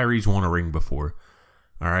situation. Kyrie's won a ring before.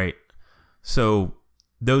 All right. So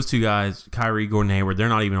those 2 guys, Kyrie, Gordon Hayward, they're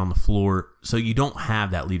not even on the floor. So you don't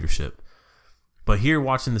have that leadership. But here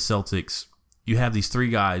watching the Celtics, you have these 3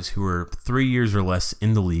 guys who are 3 years or less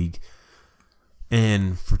in the league.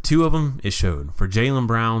 And for 2 of them, it showed. For Jaylen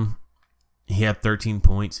Brown, he had 13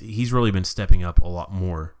 points. He's really been stepping up a lot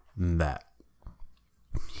more than that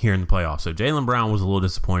here in the playoffs. So Jaylen Brown was a little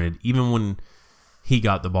disappointed. Even when he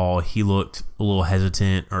got the ball, he looked a little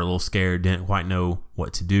hesitant or a little scared, didn't quite know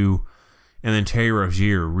what to do. And then Terry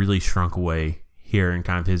Rozier really shrunk away here in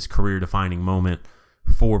kind of his career-defining moment.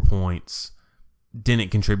 4 points.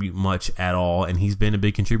 Didn't contribute much at all, and he's been a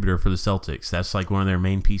big contributor for the Celtics. That's like one of their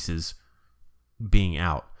main pieces being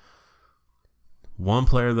out. One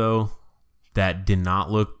player, though, that did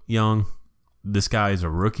not look young. This guy is a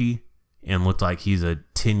rookie and looked like he's a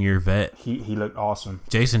 10-year vet. He looked awesome.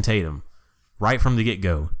 Jason Tatum, right from the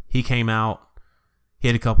get-go. He came out,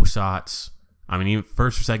 hit a couple shots. I mean, even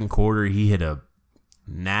first or second quarter, he hit a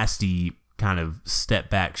nasty kind of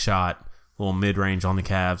step-back shot, a little mid-range on the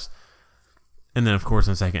Cavs. And then, of course,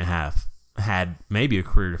 in the second half, had maybe a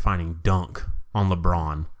career-defining dunk on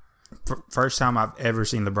LeBron. first time I've ever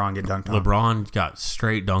seen LeBron get dunked on. LeBron got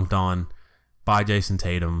straight dunked on by Jason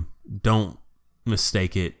Tatum. Don't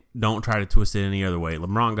mistake it. Don't try to twist it any other way.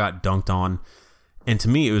 LeBron got dunked on. And to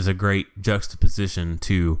me, it was a great juxtaposition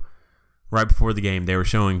to right before the game, they were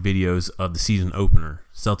showing videos of the season opener.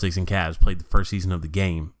 Celtics and Cavs played the first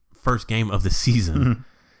game of the season. Mm-hmm.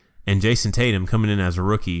 And Jason Tatum coming in as a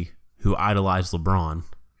rookie who idolized LeBron.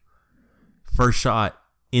 First shot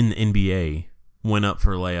in the NBA went up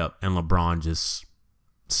for a layup, and LeBron just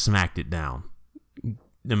smacked it down.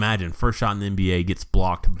 Imagine, first shot in the NBA gets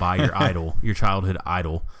blocked by your idol, your childhood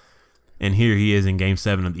idol. And here he is in Game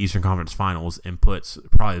 7 of the Eastern Conference Finals and puts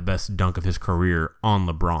probably the best dunk of his career on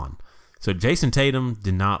LeBron. So Jason Tatum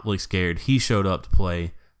did not look scared. He showed up to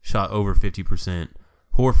play, shot over 50%.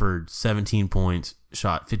 Horford, 17 points,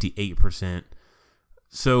 shot 58%.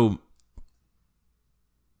 So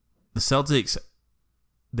the Celtics,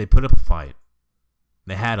 they put up a fight.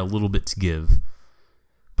 They had a little bit to give,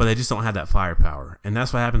 but they just don't have that firepower. And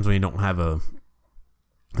that's what happens when you don't have a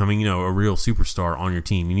real superstar on your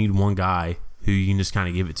team. You need one guy who you can just kind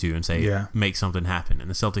of give it to and say, make something happen. And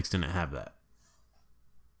the Celtics didn't have that.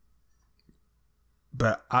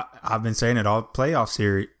 But I've been saying it all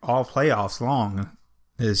playoffs long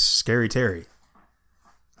is Scary Terry.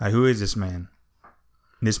 Like, who is this man?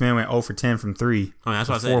 This man went 0 for 10 from 3. I mean, that's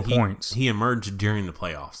what I said. 4 points. He emerged during the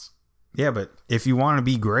playoffs. Yeah, but if you want to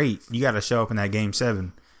be great, you got to show up in that Game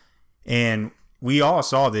 7. And we all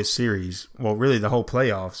saw this series. Well, really the whole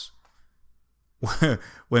playoffs.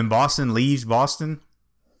 When Boston leaves Boston,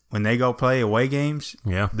 when they go play away games,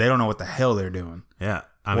 they don't know what the hell they're doing. Yeah.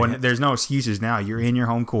 There's no excuses now. You're in your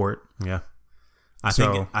home court. Yeah. I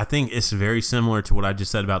think it's very similar to what I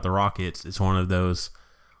just said about the Rockets. It's one of those,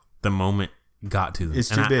 the moment got to them. It's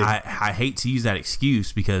too big. I hate to use that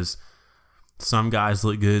excuse because some guys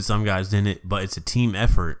look good, some guys didn't, but it's a team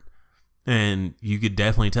effort. And you could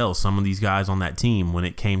definitely tell some of these guys on that team, when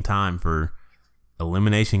it came time for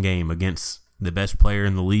elimination game against the best player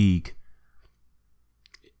in the league,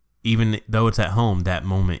 even though it's at home, that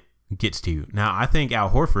moment gets to you. Now, I think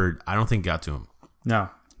Al Horford, I don't think got to him.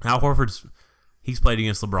 No. Al Horford's, he's played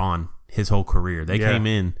against LeBron his whole career. They came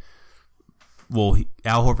in,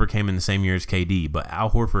 Al Horford came in the same year as KD, but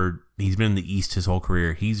Al Horford, he's been in the East his whole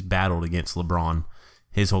career. He's battled against LeBron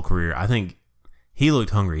his whole career. I think he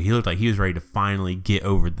looked hungry. He looked like he was ready to finally get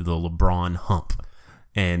over the LeBron hump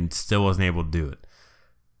and still wasn't able to do it.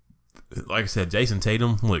 Like I said, Jason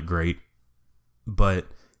Tatum looked great, but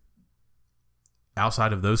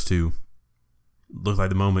outside of those two, looked like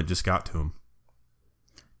the moment just got to him.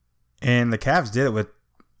 And the Cavs did it with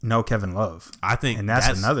no Kevin Love. I think, and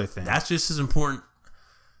that's another thing. That's just as important.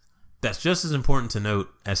 That's just as important to note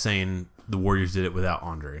as saying the Warriors did it without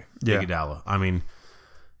Andre Iguodala. I mean,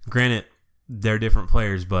 granted, they're different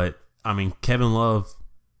players, but I mean, Kevin Love,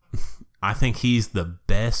 I think he's the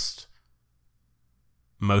best,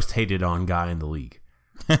 most hated on guy in the league.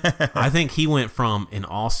 I think he went from an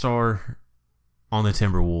all-star on the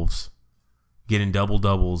Timberwolves, getting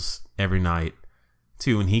double-doubles every night,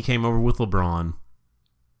 to when he came over with LeBron,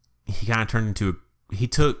 he kind of turned into he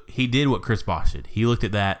did what Chris Bosh did. He looked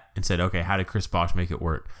at that and said, okay, how did Chris Bosh make it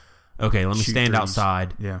work? Okay, let me stand threes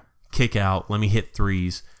outside, kick out, let me hit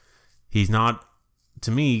threes. He's not,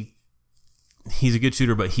 to me, he's a good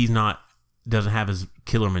shooter, but doesn't have his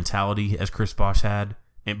killer mentality as Chris Bosh had.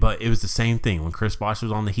 But it was the same thing. When Chris Bosh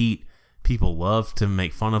was on the Heat, people loved to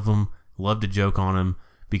make fun of him, loved to joke on him,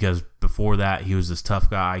 because before that, he was this tough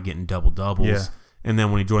guy getting double-doubles. Yeah. And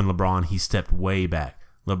then when he joined LeBron, he stepped way back.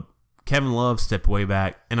 Kevin Love stepped way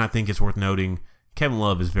back, and I think it's worth noting, Kevin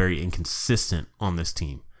Love is very inconsistent on this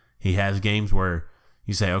team. He has games where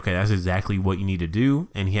you say, okay, that's exactly what you need to do,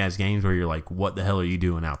 and he has games where you're like, what the hell are you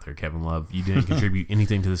doing out there, Kevin Love? You didn't contribute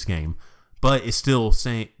anything to this game. But it's still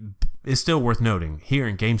worth noting, here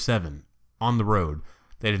in Game 7, on the road,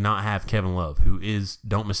 they did not have Kevin Love, who is,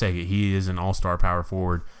 don't mistake it, he is an all-star power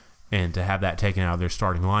forward, and to have that taken out of their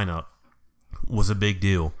starting lineup was a big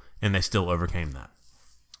deal, and they still overcame that.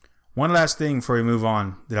 One last thing before we move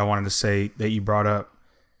on that I wanted to say that you brought up,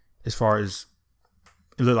 as far as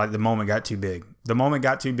it looked like the moment got too big. The moment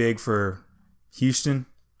got too big for Houston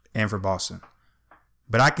and for Boston.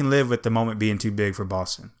 But I can live with the moment being too big for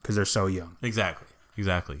Boston because they're so young. Exactly.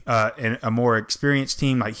 And a more experienced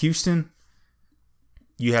team like Houston,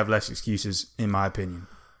 you have less excuses, in my opinion.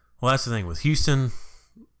 Well, that's the thing with Houston.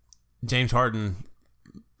 James Harden,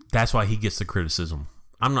 that's why he gets the criticism.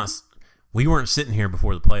 We weren't sitting here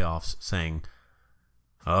before the playoffs saying,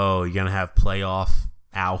 oh, you're going to have playoff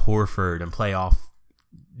Al Horford and playoff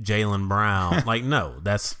Jaylen Brown. Like, no,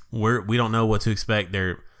 we don't know what to expect.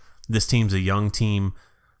 This team's a young team.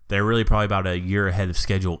 they're really probably about a year ahead of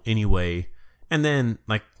schedule anyway. And then,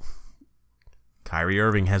 like, Kyrie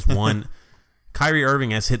Irving has won. Kyrie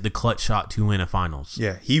Irving has hit the clutch shot to win a finals.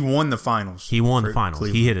 Yeah, he won the finals. He won the finals.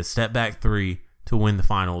 Cleveland. He hit a step back three to win the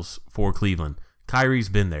finals for Cleveland. Kyrie's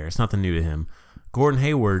been there. It's nothing new to him. Gordon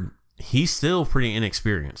Hayward, he's still pretty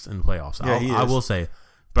inexperienced in the playoffs. Yeah, I will say,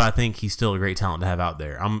 but I think he's still a great talent to have out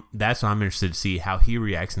there. That's what I'm interested to see, how he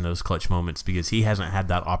reacts in those clutch moments, because he hasn't had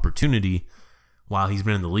that opportunity while he's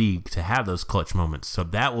been in the league to have those clutch moments. So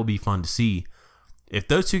that will be fun to see. If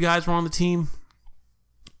those two guys were on the team,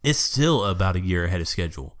 it's still about a year ahead of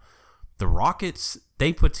schedule. The Rockets,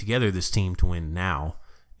 they put together this team to win now.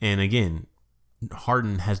 And again,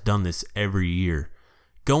 Harden has done this every year.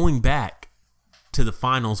 Going back to the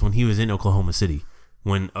finals when he was in Oklahoma City,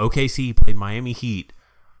 when OKC played Miami Heat,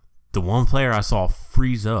 the one player I saw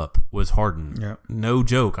freeze up was Harden. Yep. No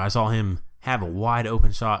joke. I saw him have a wide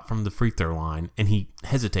open shot from the free throw line, and he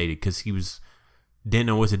hesitated because he didn't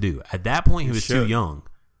know what to do. At that point, he was too young.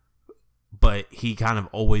 But he kind of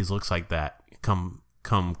always looks like that come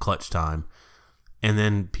clutch time. And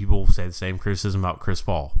then people say the same criticism about Chris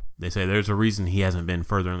Paul. They say there's a reason he hasn't been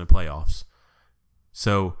further in the playoffs.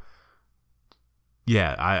 So,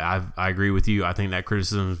 yeah, I agree with you. I think that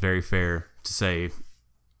criticism is very fair to say,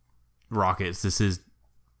 Rockets, this is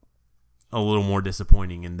a little more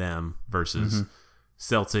disappointing in them versus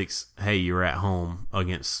Celtics. Hey, you're at home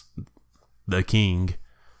against the King.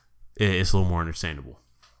 It's a little more understandable.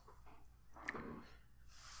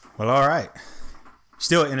 Well, all right.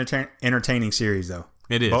 Still entertaining series, though.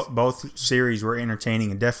 It is. Both series were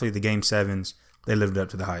entertaining, and definitely the Game 7s, they lived up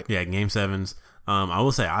to the hype. Yeah, Game 7s. I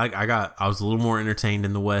will say I was a little more entertained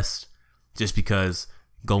in the West just because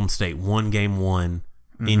Golden State won Game 1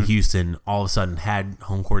 in Houston, all of a sudden had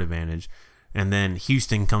home court advantage, and then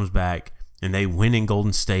Houston comes back and they win in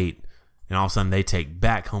Golden State, and all of a sudden they take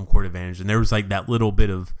back home court advantage, and there was like that little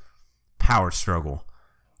bit of power struggle.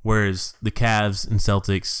 Whereas the Cavs and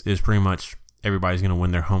Celtics is pretty much everybody's going to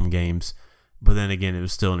win their home games. But then again, it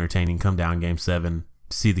was still entertaining. Come down Game 7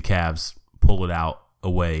 to see the Cavs pull it out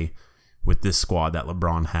away with this squad that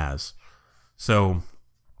LeBron has. So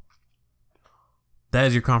that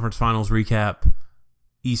is your conference finals recap.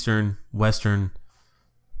 Eastern, Western.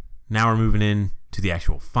 Now we're moving in to the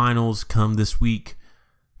actual finals come this week.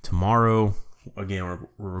 Tomorrow, again, we're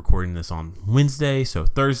recording this on Wednesday. So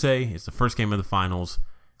Thursday is the first game of the finals.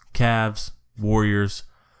 Cavs, Warriors.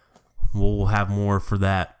 We'll have more for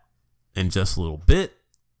that in just a little bit.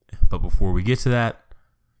 But before we get to that,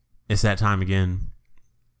 it's that time again.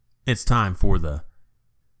 It's time for the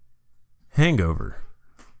hangover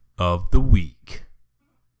of the week.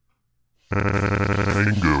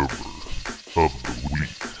 Hangover of the week.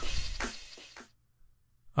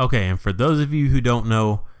 Okay, and for those of you who don't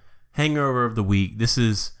know, hangover of the week, this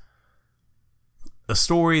is a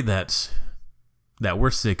story that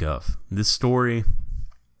we're sick of. This story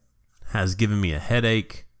has given me a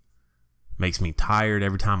headache, makes me tired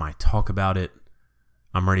every time I talk about it.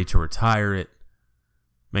 I'm ready to retire it.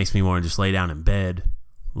 Makes me want to just lay down in bed,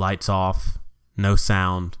 lights off, no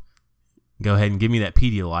sound. Go ahead and give me that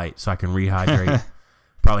Pedialyte so I can rehydrate.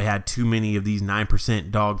 Probably had too many of these 9%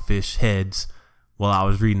 dogfish heads while I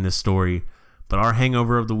was reading this story. But our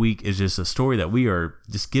hangover of the week is just a story that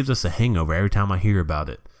just gives us a hangover every time I hear about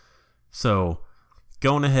it. So,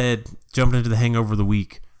 going ahead, jumping into the hangover of the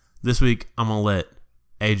week. This week, I'm going to let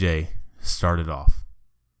AJ start it off.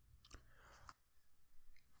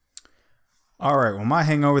 All right. Well, my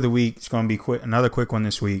hangover of the week is going to be another quick one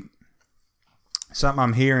this week. Something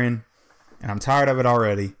I'm hearing, and I'm tired of it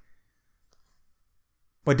already.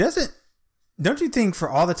 But don't you think for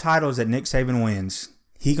all the titles that Nick Saban wins,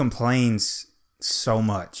 he complains so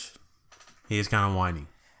much? He is kind of whiny.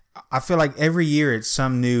 I feel like every year it's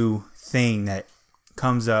some new thing that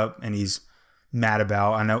comes up and he's mad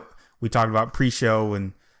about. I know we talked about pre-show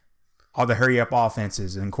and all the hurry-up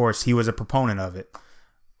offenses, and of course he was a proponent of it.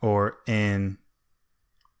 And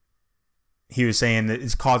he was saying that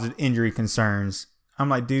it's causing injury concerns. I'm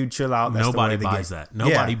like, dude, chill out. That's Nobody the way buys that.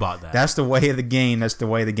 Nobody bought that. That's the way of the game. That's the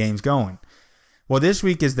way the game's going. Well, this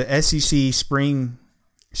week is the SEC spring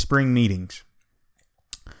meetings.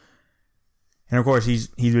 And of course, he's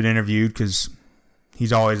been interviewed because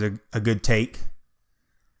he's always a good take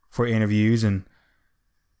for interviews. And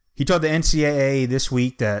he told the NCAA this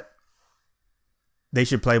week that they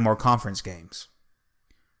should play more conference games.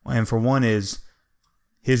 And for one, his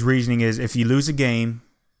reasoning is if you lose a game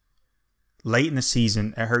late in the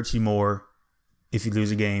season, it hurts you more if you lose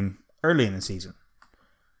a game early in the season.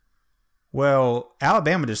 Well,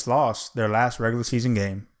 Alabama just lost their last regular season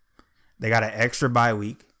game. They got an extra bye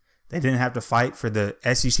week. they didn't have to fight for the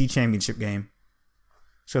SEC championship game.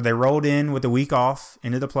 So they rolled in with a week off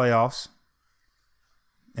into the playoffs.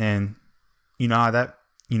 And you know how that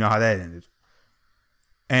ended.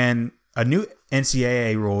 And a new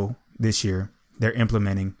NCAA rule this year they're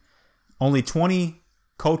implementing. Only 20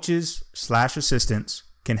 coaches / assistants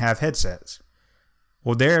can have headsets.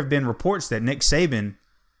 Well, there have been reports that Nick Saban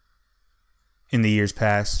in the years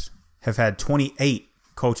past have had 28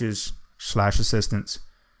 coaches / assistants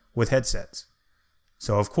with headsets.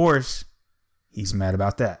 So, of course, he's mad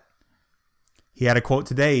about that. He had a quote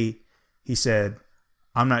today. He said,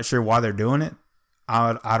 "I'm not sure why they're doing it.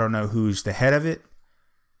 I don't know who's the head of it,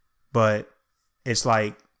 but it's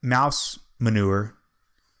like mouse manure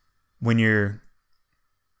when you're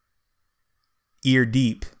ear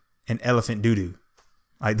deep in elephant doo-doo."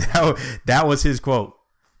 Like that was his quote.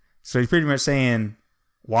 So he's pretty much saying,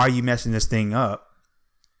 why are you messing this thing up?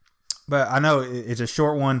 But I know it's a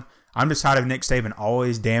short one. I'm just tired of Nick Saban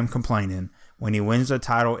always damn complaining when he wins a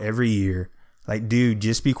title every year. Like, dude,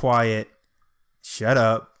 just be quiet. Shut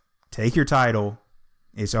up. Take your title.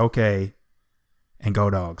 It's okay. And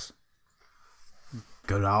go Dogs.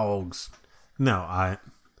 Go Dogs. No, I'm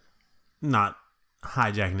not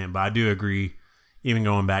hijacking it, but I do agree. Even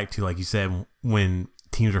going back to, like you said, when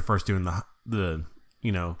teams were first doing the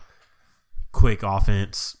quick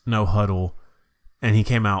offense, no huddle, and he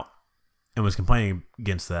came out and was complaining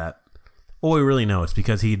against that. All we really know is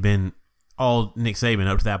because he'd been all Nick Saban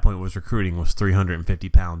up to that point was recruiting was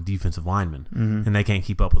 350-pound defensive linemen, and they can't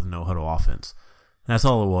keep up with a no huddle offense. That's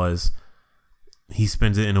all it was. He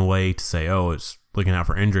spins it in a way to say, "Oh, it's looking out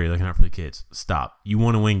for injury, looking out for the kids." Stop. You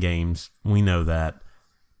want to win games. We know that,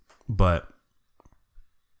 but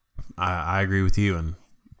I agree with you, and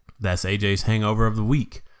that's AJ's hangover of the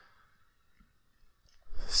week.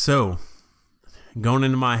 So, going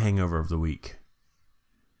into my hangover of the week.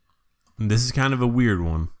 This is kind of a weird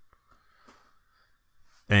one.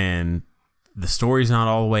 And the story's not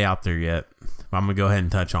all the way out there yet. But I'm going to go ahead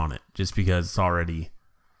and touch on it just because it's already...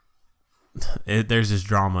 there's this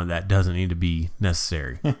drama that doesn't need to be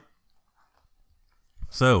necessary.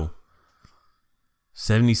 So,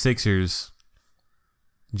 76ers,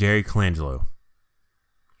 Jerry Colangelo.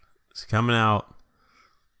 It's coming out.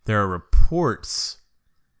 There are reports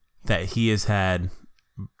that he has had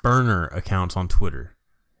burner accounts on Twitter,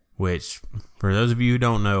 which, for those of you who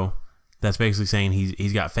don't know, that's basically saying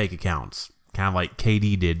he's got fake accounts, kind of like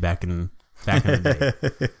KD did back in the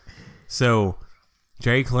day. So,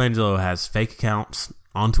 Jerry Colangelo has fake accounts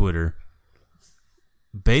on Twitter,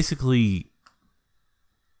 basically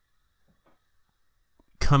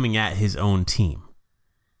coming at his own team.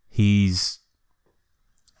 And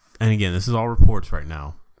again, this is all reports right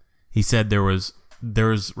now. He said there was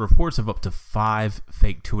reports of up to 5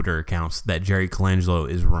 fake Twitter accounts that Jerry Colangelo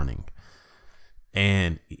is running.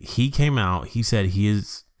 And he came out, he said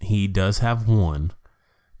he does have one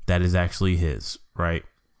that is actually his, right?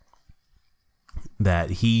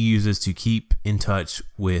 That he uses to keep in touch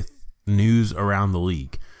with news around the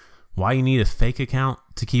league. Why you need a fake account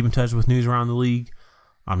to keep in touch with news around the league,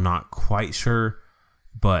 I'm not quite sure,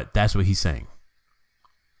 but that's what he's saying.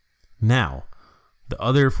 Now, the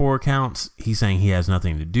other 4 accounts, he's saying he has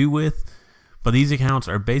nothing to do with, but these accounts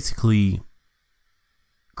are basically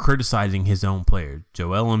criticizing his own player,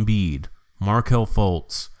 Joel Embiid, Markelle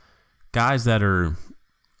Fultz, guys that are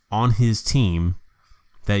on his team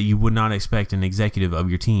that you would not expect an executive of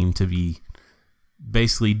your team to be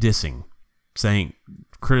basically dissing,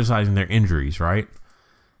 criticizing their injuries, right?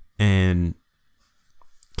 And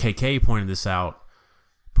KK pointed this out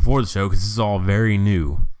before the show because this is all very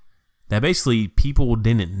new. That basically people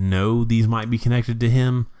didn't know these might be connected to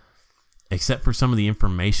him, except for some of the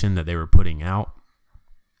information that they were putting out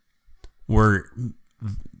were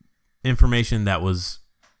information that was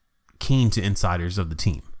keen to insiders of the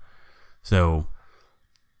team. So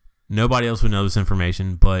nobody else would know this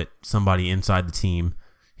information but somebody inside the team.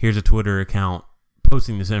 Here's a Twitter account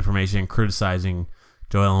posting this information, criticizing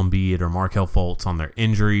Joel Embiid or Markelle Fultz on their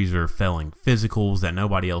injuries or failing physicals that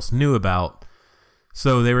nobody else knew about.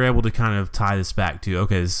 So they were able to kind of tie this back to,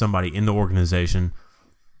 okay, this is somebody in the organization,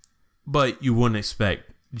 but you wouldn't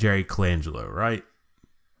expect Jerry Colangelo, right?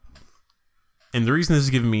 And the reason this is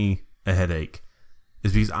giving me a headache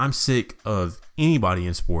is because I'm sick of anybody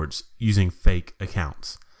in sports using fake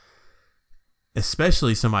accounts,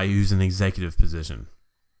 especially somebody who's in an executive position.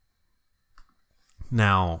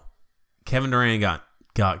 Now, Kevin Durant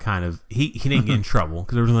got kind of, he didn't get in trouble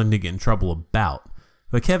because there was nothing to get in trouble about.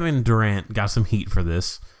 But Kevin Durant got some heat for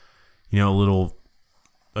this,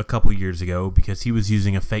 a couple years ago because he was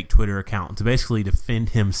using a fake Twitter account to basically defend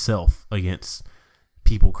himself against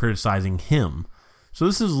people criticizing him. So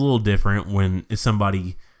this is a little different when it's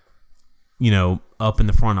somebody, up in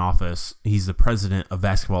the front office. He's the president of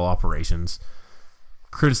basketball operations,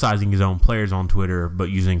 criticizing his own players on Twitter, but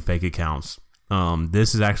using fake accounts.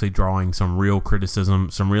 This is actually drawing some real criticism,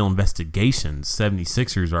 some real investigations.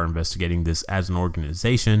 76ers are investigating this as an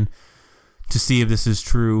organization to see if this is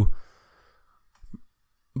true.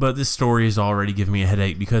 But this story is already giving me a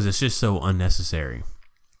headache because it's just so unnecessary.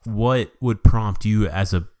 What would prompt you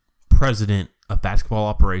as a president of basketball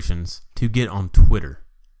operations to get on Twitter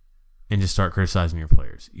and just start criticizing your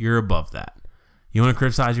players? You're above that. You want to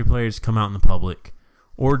criticize your players, come out in the public,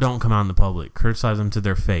 or don't come out in the public. Criticize them to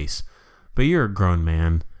their face. But you're a grown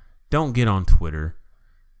man. Don't get on Twitter.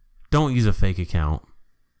 Don't use a fake account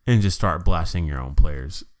and just start blasting your own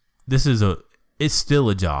players. It's still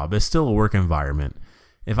a job. It's still a work environment.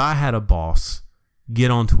 If I had a boss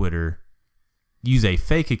get on Twitter, use a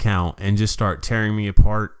fake account, and just start tearing me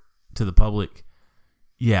apart to the public,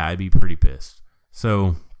 yeah, I'd be pretty pissed.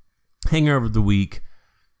 So, hangover of the week,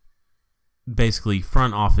 basically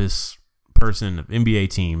front office person of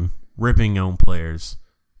NBA team ripping own players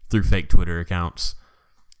through fake Twitter accounts.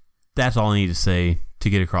 That's all I need to say to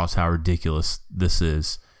get across how ridiculous this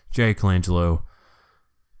is. Jerry Colangelo,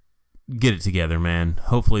 get it together, man.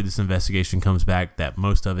 Hopefully this investigation comes back that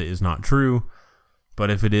most of it is not true. But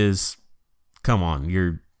if it is, come on,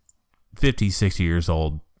 you're 50, 60 years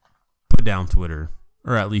old. Put down Twitter,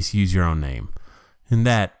 or at least use your own name. And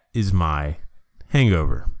that is my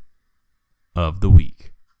hangover of the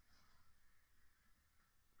week.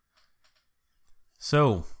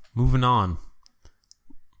 So, moving on.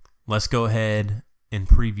 Let's go ahead and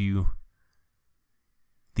preview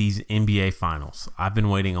these NBA finals. I've been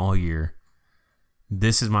waiting all year.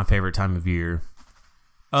 This is my favorite time of year.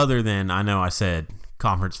 Other than, I know I said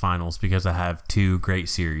conference finals because I have two great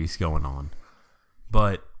series going on.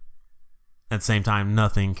 But at the same time,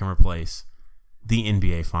 nothing can replace the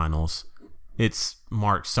NBA finals. It's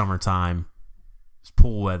March summertime. It's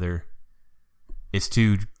pool weather. It's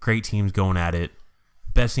two great teams going at it.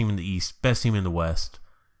 Best team in the East, best team in the West.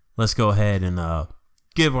 Let's go ahead and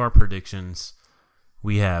give our predictions.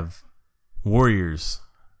 We have Warriors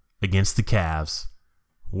against the Cavs.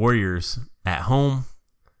 Warriors at home.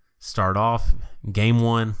 Start off game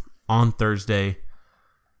 1 on Thursday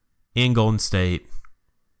in Golden State.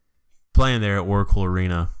 Playing there at Oracle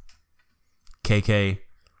Arena. KK,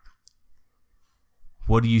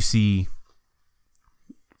 what do you see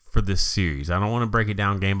for this series? I don't want to break it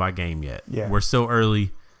down game by game yet. Yeah. We're still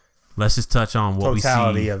early. Let's just touch on what we see.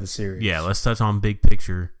 Totality of the series. Yeah, let's touch on big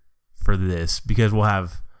picture for this because we'll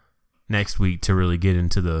have next week to really get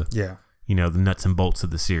into the the nuts and bolts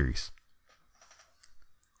of the series.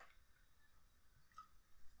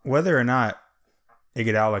 Whether or not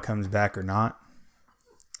Iguodala comes back or not,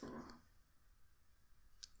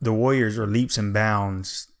 the Warriors are leaps and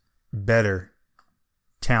bounds better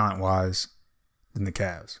talent-wise than the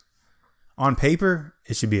Cavs. On paper,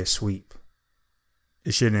 it should be a sweep.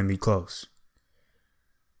 It shouldn't even be close.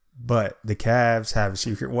 But the Cavs have a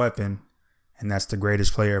secret weapon, and that's the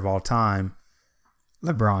greatest player of all time,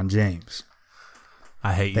 LeBron James.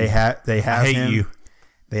 I hate you. They have him. You.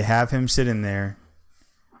 They have him sitting there,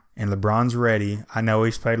 and LeBron's ready. I know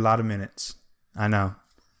he's played a lot of minutes. I know.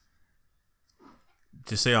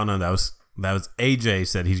 Just so y'all know, that was AJ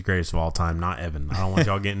said he's greatest of all time, not Evan. I don't want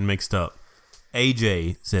y'all getting mixed up.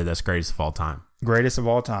 AJ said that's greatest of all time. Greatest of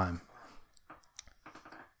all time.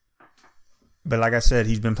 But like I said,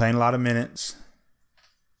 he's been playing a lot of minutes.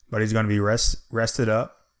 But he's going to be rested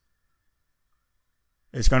up.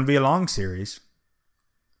 It's going to be a long series.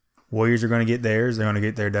 Warriors are going to get theirs. They're going to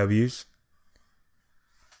get their W's.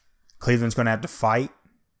 Cleveland's going to have to fight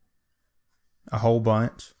a whole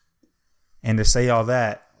bunch. And to say all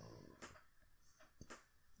that,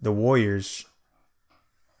 the Warriors,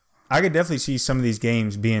 I could definitely see some of these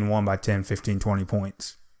games being won by 10, 15, 20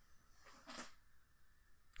 points.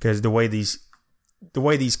 Because the way these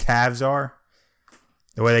Cavs are,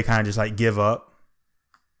 the way they kind of just like give up.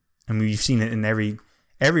 I mean, you've seen it in every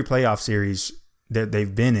playoff series that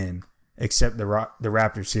they've been in, except the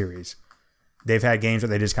Raptors series. They've had games where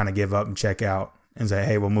they just kind of give up and check out and say,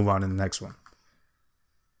 hey, we'll move on to the next one.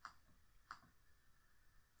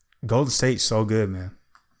 Golden State's so good, man.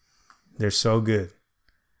 They're so good.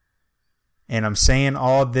 And I'm saying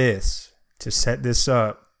all this to set this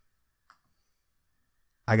up.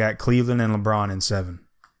 I got Cleveland and LeBron in 7.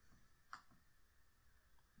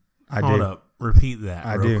 Hold up. Repeat that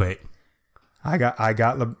real quick. I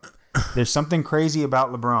got There's something crazy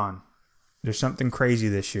about LeBron. There's something crazy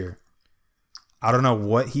this year. I don't know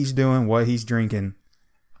what he's doing, what he's drinking.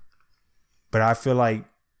 But I feel like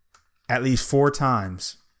at least 4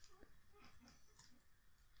 times,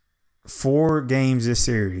 4 games this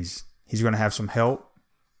series, he's going to have some help,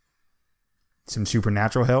 some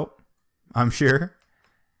supernatural help, I'm sure.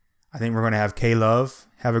 I think we're going to have K-Love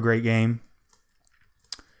have a great game.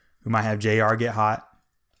 We might have JR get hot.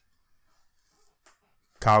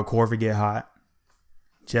 Kyle Korver get hot.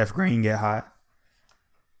 Jeff Green get hot.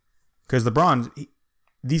 Because LeBron,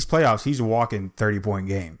 these playoffs, he's a walking 30-point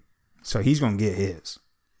game. So he's going to get his.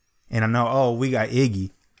 And I know, we got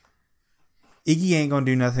Iggy. Iggy ain't going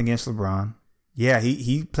to do nothing against LeBron. Yeah,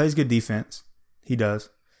 he plays good defense. He does.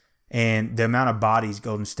 And the amount of bodies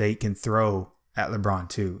Golden State can throw at LeBron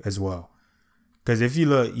too as well. Because if you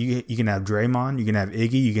look, you can have Draymond, you can have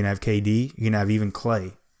Iggy, you can have KD, you can have even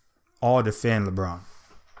Clay. All defend LeBron.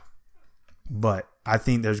 But I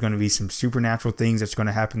think there's going to be some supernatural things that's going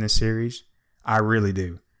to happen this series. I really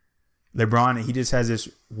do. LeBron, he just has this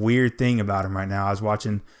weird thing about him right now. I was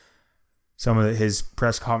watching some of his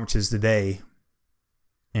press conferences today.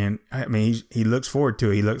 And, I mean, he looks forward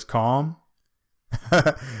to it. He looks calm.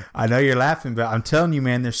 I know you're laughing, but I'm telling you,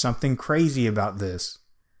 man, there's something crazy about this.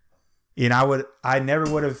 And I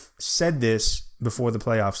never would have said this before the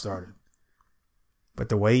playoffs started. But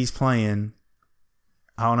the way he's playing,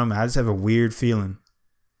 I don't know, man. I just have a weird feeling.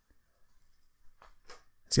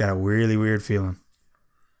 It's got a really weird feeling.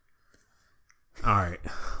 All right.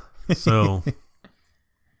 So,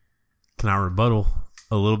 can I rebuttal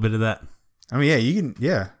a little bit of that? I mean, yeah, you can,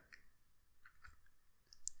 yeah.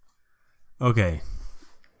 Okay.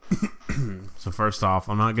 So, first off,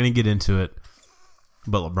 I'm not going to get into it,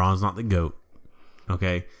 but LeBron's not the GOAT.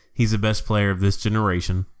 Okay? He's the best player of this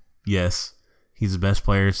generation. Yes. He's the best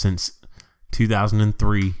player since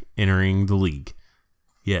 2003 entering the league.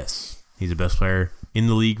 Yes. He's the best player in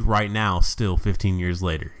the league right now, still 15 years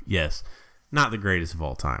later. Yes. Not the greatest of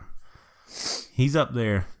all time. He's up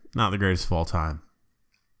there, not the greatest of all time.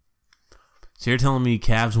 So you're telling me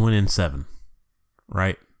Cavs win in 7,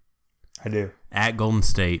 right? I do. At Golden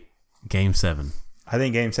State, Game 7. I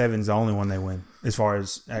think Game 7 is the only one they win as far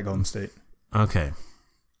as at Golden State. Okay.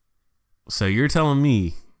 So you're telling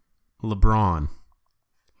me LeBron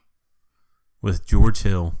with George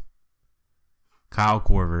Hill, Kyle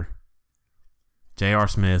Korver, J.R.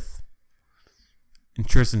 Smith, and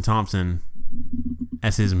Tristan Thompson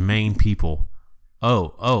as his main people.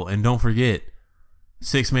 Oh, and don't forget,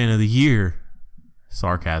 6th man of the year,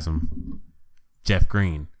 sarcasm, Jeff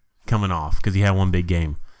Green, coming off because he had one big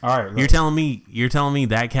game. All right. You're telling me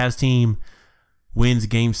that Cavs team wins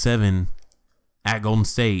Game 7 at Golden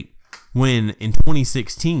State when in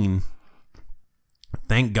 2016,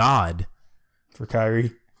 thank God for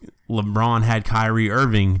Kyrie, LeBron had Kyrie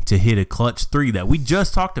Irving to hit a clutch 3 that we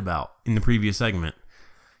just talked about in the previous segment.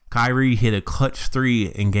 Kyrie hit a clutch 3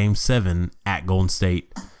 in Game 7 at Golden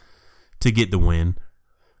State to get the win.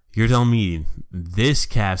 You're telling me this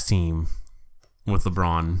Cavs team with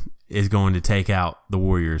LeBron is going to take out the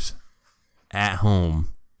Warriors at home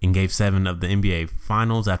in Game 7 of the NBA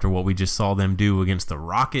Finals after what we just saw them do against the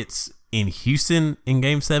Rockets in Houston in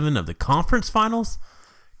Game 7 of the Conference Finals?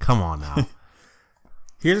 Come on now.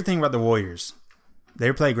 Here's the thing about the Warriors.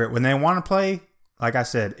 They play great. When they want to play, like I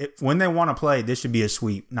said, when they want to play, this should be a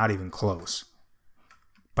sweep, not even close.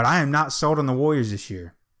 But I am not sold on the Warriors this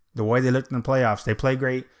year. The way they looked in the playoffs, they play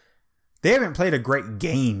great. They haven't played a great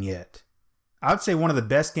game yet. I would say one of the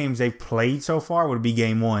best games they've played so far would be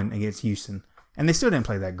Game 1 against Houston. And they still didn't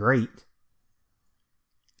play that great.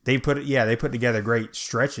 They put together great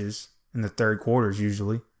stretches in the third quarters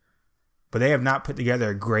usually. But they have not put together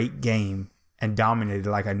a great game and dominated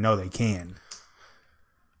like I know they can.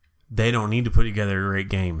 They don't need to put together a great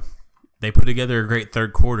game. They put together a great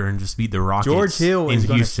third quarter and just beat the Rockets in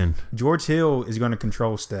Houston. George Hill is going to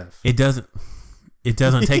control Steph. It doesn't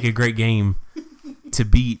take a great game to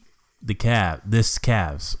beat the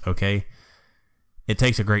Cavs, okay? It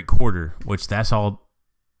takes a great quarter, which that's all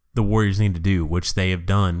the Warriors need to do, which they have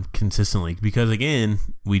done consistently. Because, again,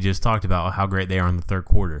 we just talked about how great they are in the third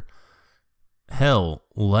quarter. Hell,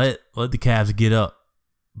 let the Cavs get up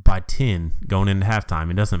by 10 going into halftime.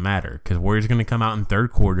 It doesn't matter because Warriors are going to come out in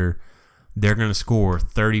third quarter. They're going to score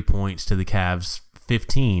 30 points to the Cavs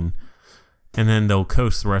 15, and then they'll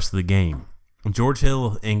coast the rest of the game. George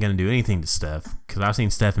Hill ain't going to do anything to Steph because I've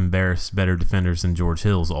seen Steph embarrass better defenders than George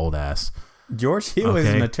Hill's old ass. George Hill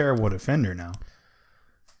isn't a terrible defender now.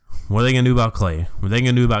 What are they going to do about Clay? What are they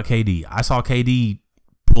going to do about KD? I saw KD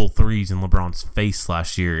pull threes in LeBron's face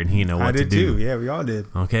last year, and he didn't know what to do. I did too. Yeah, we all did.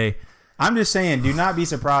 Okay. I'm just saying, do not be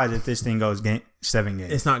surprised if this thing goes 7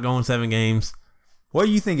 games. It's not going 7 games. What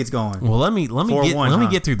do you think it's going? Well, let me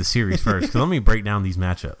get through the series first. Let me break down these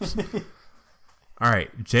matchups. All right,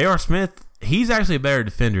 J.R. Smith, he's actually a better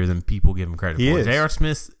defender than people give him credit He for. is. J.R.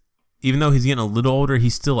 Smith, even though he's getting a little older,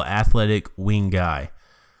 he's still an athletic wing guy.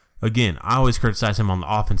 Again, I always criticize him on the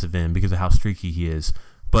offensive end because of how streaky he is,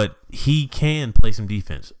 but he can play some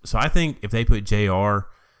defense. So I think if they put J.R.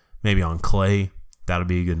 maybe on Clay, that'll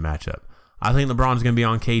be a good matchup. I think LeBron's going to be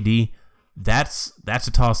on KD. That's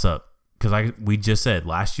a toss-up because we just said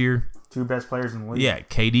last year, 2 best players in the league. yeah,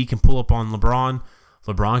 KD can pull up on LeBron.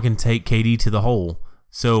 LeBron can take KD to the hole.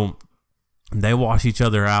 So they wash each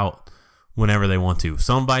other out whenever they want to.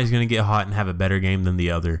 Somebody's going to get hot and have a better game than the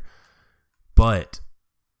other. But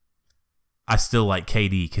I still like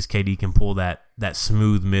KD because KD can pull that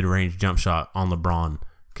smooth mid-range jump shot on LeBron.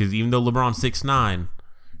 Because even though LeBron's 6'9",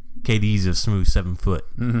 KD's a smooth 7 foot.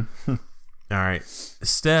 Mm-hmm. All right.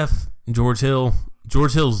 Steph, George Hill.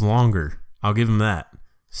 George Hill's longer. I'll give him that.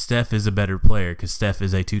 Steph is a better player because Steph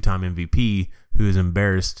is a 2-time MVP who has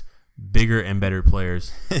embarrassed bigger and better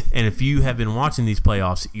players. And if you have been watching these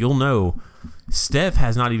playoffs, you'll know Steph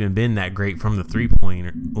has not even been that great from the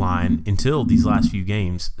three-point line until these last few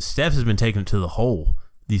games. Steph has been taken to the hole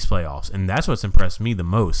these playoffs, and that's what's impressed me the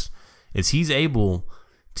most is he's able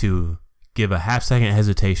to give a half-second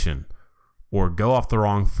hesitation or go off the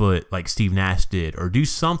wrong foot like Steve Nash did or do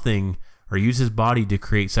something or use his body to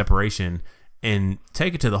create separation and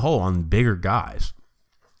take it to the hole on bigger guys.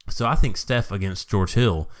 So I think Steph against George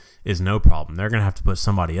Hill is no problem. They're going to have to put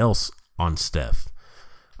somebody else on Steph.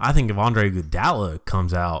 I think if Andre Iguodala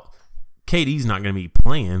comes out, KD's not going to be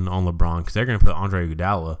playing on LeBron because they're going to put Andre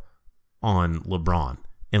Iguodala on LeBron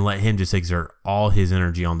and let him just exert all his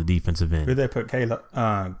energy on the defensive end. Who they put KD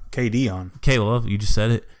on? K-Love, you just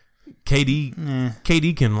said it.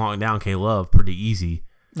 KD can lock down K-Love pretty easy.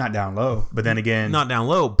 Not down low, but then again, Not down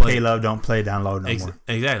low, but K-Love don't play down low no more.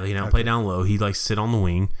 Exactly. He don't play down low. He likes to sit on the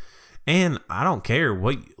wing. And I don't care.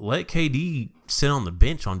 Let KD sit on the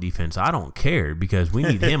bench on defense. I don't care because we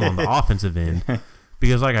need him on the offensive end.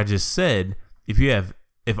 Because like I just said, if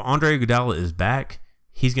Andre Iguodala is back,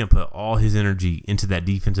 he's going to put all his energy into that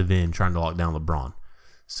defensive end trying to lock down LeBron.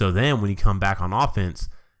 So then when he come back on offense,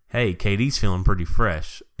 hey, KD's feeling pretty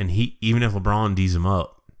fresh. And even if LeBron D's him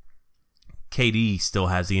up, KD still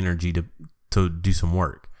has the energy to do some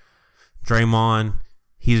work. Draymond,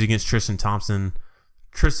 he's against Tristan Thompson.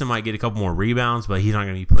 Tristan might get a couple more rebounds, but he's not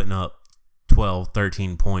going to be putting up 12,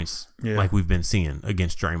 13 points like we've been seeing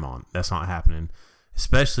against Draymond. That's not happening.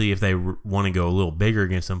 Especially if they want to go a little bigger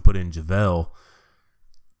against him, put in JaVale.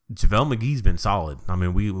 JaVale McGee's been solid. I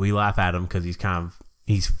mean, we laugh at him because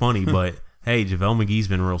he's funny, but hey, JaVale McGee's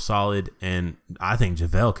been real solid, and I think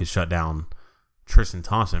JaVale could shut down Tristan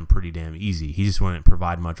Thompson pretty damn easy. He just wouldn't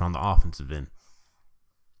provide much on the offensive end.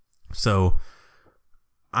 So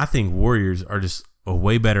I think Warriors are just a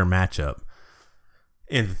way better matchup.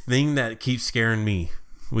 And the thing that keeps scaring me,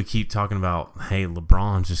 we keep talking about, hey,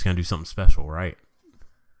 LeBron's just going to do something special, right?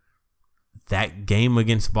 That game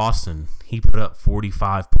against Boston, he put up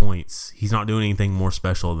 45 points. He's not doing anything more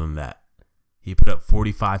special than that. He put up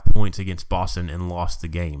 45 points against Boston and lost the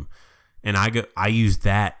game. And I use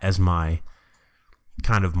that as my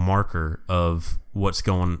kind of marker of what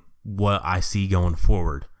I see going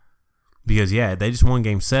forward. Because they just won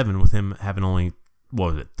game 7 with him having only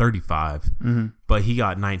 35, but he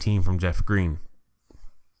got 19 from Jeff Green.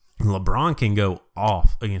 LeBron can go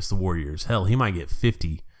off against the Warriors. Hell, he might get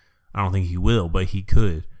 50. I don't think he will, but he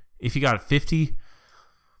could. If he got 50,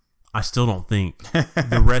 I still don't think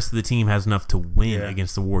the rest of the team has enough to win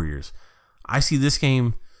against the Warriors. I see this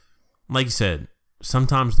game, like you said,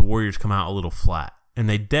 sometimes the Warriors come out a little flat. And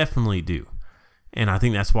they definitely do. And I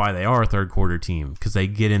think that's why they are a third quarter team, because they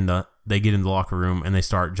get in the locker room and they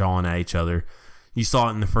start jawing at each other. You saw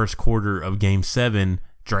it in the first quarter of game 7.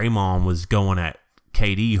 Draymond was going at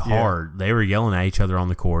KD hard. They were yelling at each other on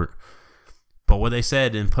the court. But what they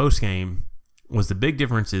said in postgame was the big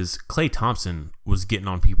difference is Klay Thompson was getting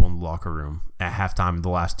on people in the locker room at halftime in the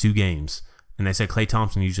last 2 games. And they said Klay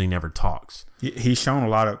Thompson usually never talks. He's shown a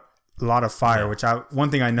lot of fire, which one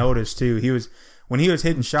thing I noticed too, when he was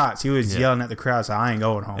hitting shots, he was yelling at the crowd, so I ain't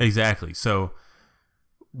going home. Exactly. So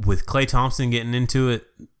with Klay Thompson getting into it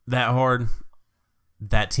that hard,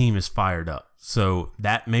 that team is fired up. So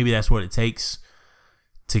maybe that's what it takes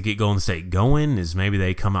to get Golden State going, is maybe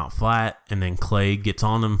they come out flat and then Klay gets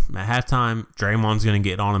on them at halftime. Draymond's going to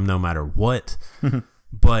get on them no matter what.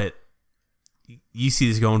 But you see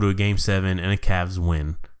this going to a game 7 and a Cavs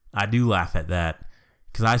win. I do laugh at that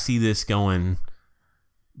because I see this going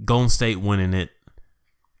Golden State winning it.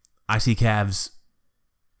 I see Cavs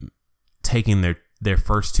taking their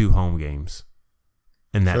first 2 home games.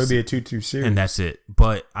 And so it'd be a 2-2 series. And that's it.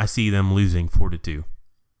 But I see them losing 4-2.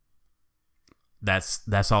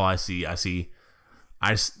 That's all I see. I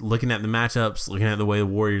just looking at the matchups, looking at the way the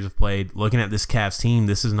Warriors have played, looking at this Cavs team.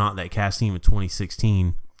 This is not that Cavs team of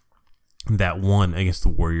 2016 that won against the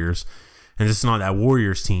Warriors, and this is not that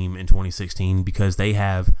Warriors team in 2016 because they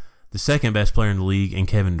have the second best player in the league in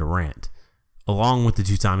Kevin Durant, along with the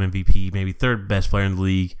two-time MVP, maybe third best player in the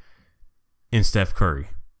league in Steph Curry,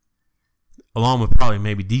 along with probably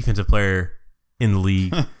maybe defensive player in the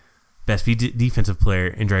league, best defensive player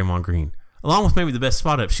in Draymond Green, along with maybe the best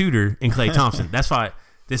spot-up shooter in Klay Thompson. That's why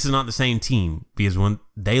this is not the same team, because when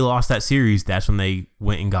they lost that series, that's when they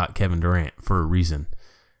went and got Kevin Durant for a reason.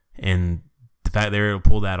 And the fact they were able to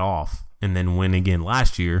pull that off and then win again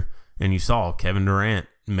last year, and you saw Kevin Durant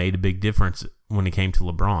made a big difference when it came to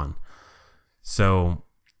LeBron. So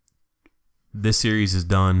this series is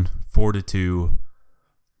done 4-2,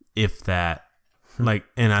 if that.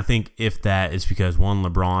 And I think if that is because one,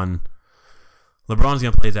 LeBron's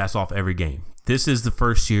gonna play his ass off every game. This is the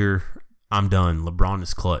first year I'm done. LeBron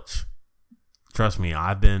is clutch. Trust me,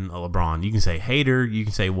 I've been a LeBron. You can say hater, you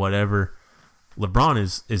can say whatever. LeBron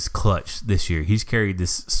is clutch this year. He's carried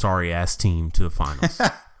this sorry ass team to the finals.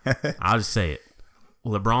 I'll just say it.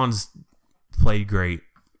 LeBron's played great.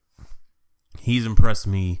 He's impressed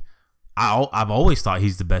me. I've always thought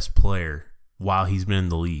he's the best player while he's been in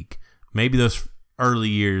the league. Maybe those early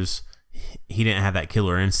years he didn't have that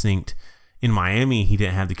killer instinct. In Miami, he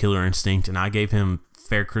didn't have the killer instinct, and I gave him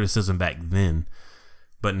fair criticism back then.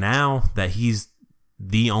 But now that he's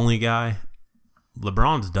the only guy,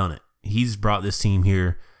 LeBron's done it. He's brought this team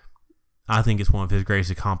here. I think it's one of his greatest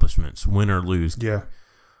accomplishments, win or lose. Yeah.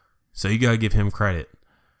 So you got to give him credit.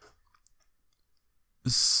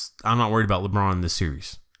 I'm not worried about LeBron in this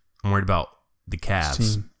series. I'm worried about the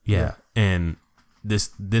Cavs. Yeah. And this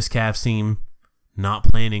Cavs team not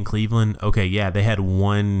playing in Cleveland. Okay, yeah, they had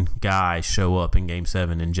one guy show up in Game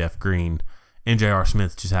 7 in Jeff Green, and J.R.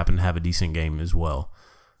 Smith just happened to have a decent game as well.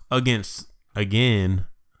 Against, again,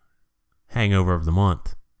 hangover of the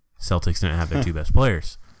month, Celtics didn't have their two best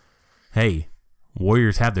players. Hey,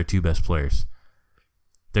 Warriors have their two best players.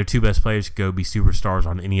 Their two best players could go be superstars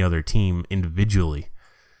on any other team individually.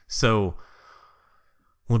 So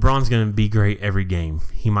LeBron's going to be great every game.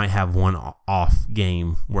 He might have one off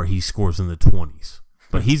game where he scores in the 20s.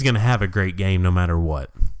 But he's going to have a great game no matter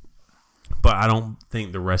what. But I don't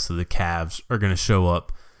think the rest of the Cavs are going to show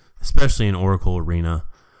up, especially in Oracle Arena.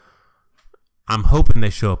 I'm hoping they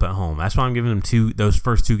show up at home. That's why I'm giving them those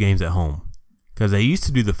first two games at home. Because they used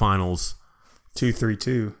to do the finals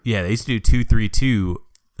 2-3-2. Yeah, they used to do 2-3-2,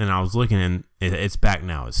 and I was looking, and it's back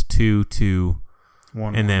now. It's 2-2,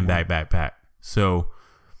 and then back. So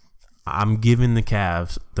I'm giving the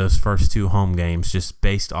Cavs those first two home games just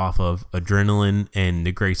based off of adrenaline and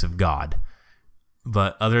the grace of God.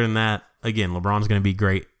 But other than that, again, LeBron's going to be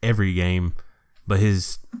great every game, but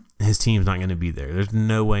his team's not going to be there. There's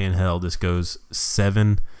no way in hell this goes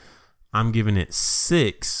 7. I'm giving it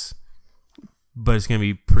 6, but it's going to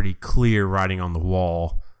be pretty clear writing on the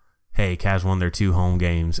wall. Hey, Cavs won their 2 home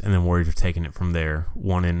games, and then Warriors are taking it from there.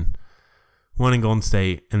 One in Golden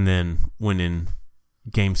State, and then winning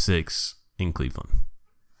Game 6 in Cleveland.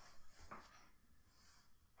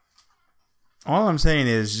 All I'm saying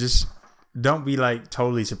is just don't be like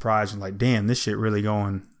totally surprised and like, damn, this shit really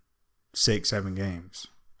going 6-7 games.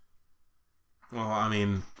 Well, I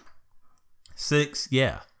mean, 6,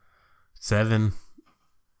 yeah. 7,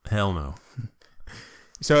 hell no.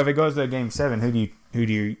 So if it goes to Game 7, who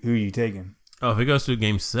are you taking? Oh, if it goes to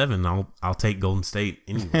Game 7, I'll take Golden State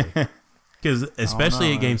anyway. Because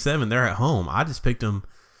especially at Game 7, they're at home. I just picked them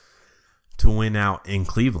to win out in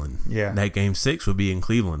Cleveland. Yeah, that Game 6 would be in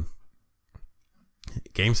Cleveland.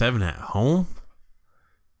 Game 7 at home.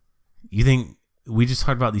 You think we just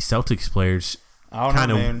talked about these Celtics players? I don't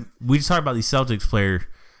know, man. We just talked about these Celtics players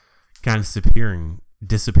kind of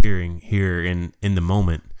disappearing here in the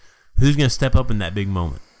moment. Who's going to step up in that big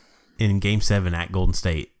moment in Game 7 at Golden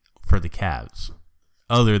State for the Cavs,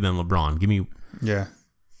 other than LeBron? Give me. Yeah,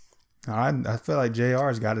 I feel like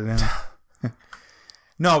JR's got it in.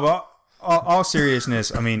 No, but all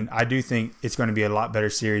seriousness, I mean, I do think it's going to be a lot better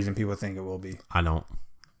series than people think it will be. I don't.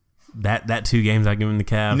 That 2 games I give them the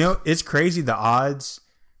Cavs. You know, it's crazy the odds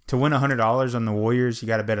to win $100 on the Warriors. You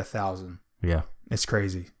got to bet 1,000. Yeah, it's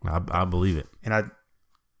crazy. I believe it, and I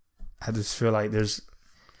just feel like there's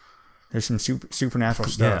some supernatural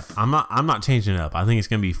stuff. Yeah, I'm not changing it up. I think it's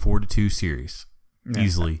going to be 4-2 series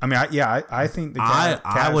easily. I mean, I think the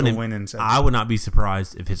Cavs will win in 7. I would not be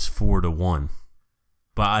surprised if it's 4-1,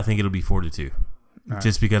 but I think it'll be 4-2,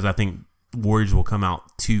 just because I think Warriors will come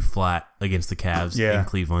out too flat against the Cavs in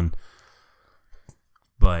Cleveland.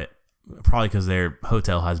 But Probably because their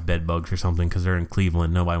hotel has bed bugs or something, because they're in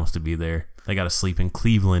Cleveland. Nobody wants to be there. They got to sleep in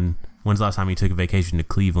Cleveland. When's the last time you took a vacation to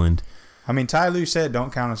Cleveland? I mean, Ty Lue said,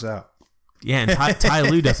 don't count us out. Yeah, and Ty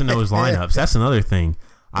Lue doesn't know his lineups. That's another thing.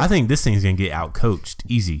 I think this thing's going to get out-coached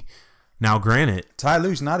easy. Now, granted, Ty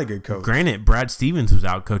Lue's not a good coach. Granted, Brad Stevens was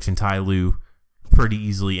out-coaching Ty Lue pretty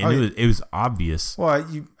easily, and it was obvious. Well,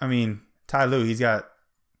 Ty Lue, he's got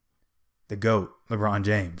the GOAT, LeBron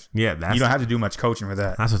James. Yeah, you don't have to do much coaching for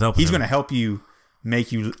that. That's what's helping. He's going to help you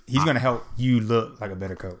he's going to help you look like a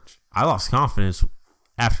better coach. I lost confidence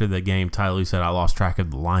after the game. Ty Lue said I lost track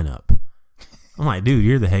of the lineup. I'm like, dude,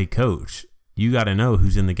 you're the head coach. You got to know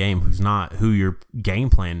who's in the game, who's not, who your game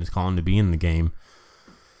plan is calling to be in the game.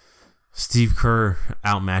 Steve Kerr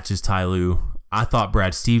outmatches Ty Lue. I thought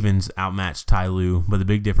Brad Stevens outmatched Ty Lue, but the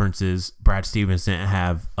big difference is Brad Stevens didn't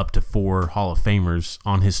have up to 4 Hall of Famers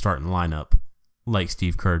on his starting lineup like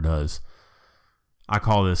Steve Kerr does. I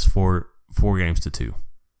call this 4 games to 2,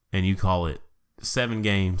 and you call it 7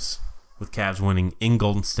 games with Cavs winning in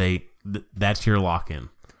Golden State. That's your lock-in.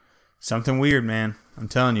 Something weird, man. I'm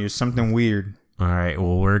telling you, it's something weird. All right,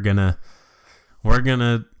 well, we're gonna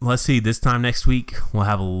let's see, this time next week we'll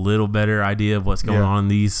have a little better idea of what's going on in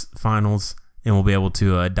these finals, and we'll be able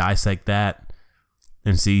to dissect that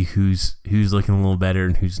and see who's looking a little better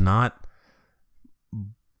and who's not.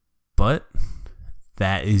 But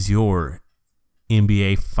that is your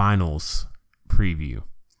NBA Finals preview.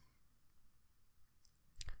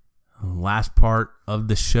 Last part of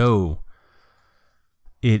the show.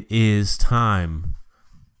 It is time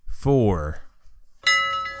for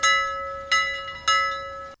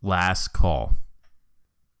Last Call.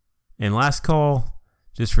 And Last Call,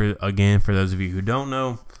 just for those of you who don't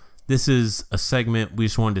know, this is a segment we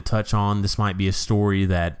just wanted to touch on. This might be a story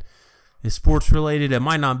that is sports related. It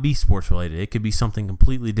might not be sports related. It could be something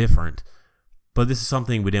completely different. But this is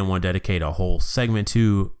something we didn't want to dedicate a whole segment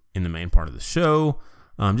to in the main part of the show.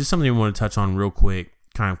 Just something we want to touch on real quick,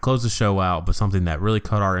 kind of close the show out, but something that really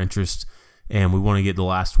caught our interest, and we want to get the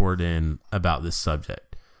last word in about this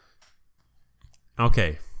subject.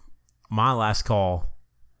 Okay, my last call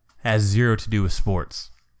has 0 to do with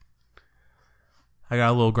sports. I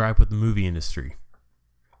got a little gripe with the movie industry.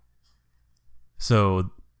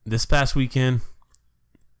 So, this past weekend,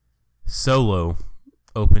 Solo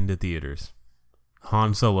opened at theaters.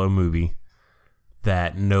 Han Solo movie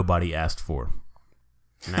that nobody asked for.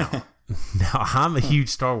 Now, I'm a huge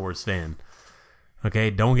Star Wars fan.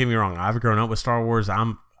 Okay, don't get me wrong. I've grown up with Star Wars.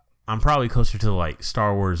 I'm probably closer to like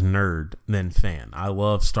Star Wars nerd than fan. I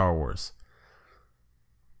love Star Wars.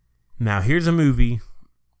 Now, here's a movie,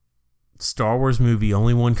 Star Wars movie,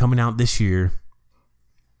 only one coming out this year.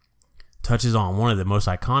 Touches on one of the most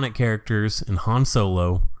iconic characters in Han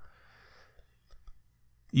Solo.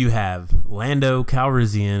 You have Lando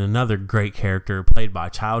Calrissian, another great character, played by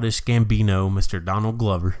Childish Gambino, Mr. Donald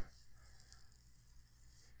Glover.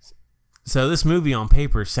 So this movie on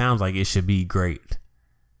paper sounds like it should be great.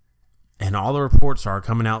 And all the reports are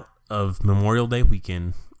coming out of Memorial Day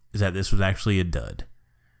weekend is that this was actually a dud.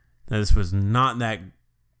 Now, this was not that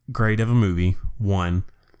great of a movie, one,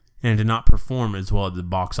 and did not perform as well at the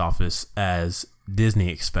box office as Disney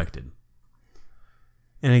expected.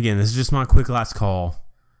 And again, this is just my quick last call.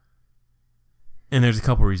 And there's a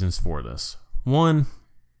couple reasons for this. One,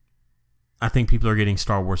 I think people are getting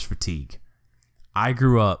Star Wars fatigue. I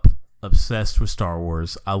grew up obsessed with Star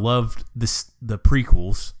Wars. I loved the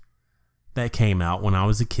prequels that came out when I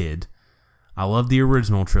was a kid. I loved the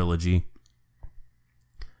original trilogy.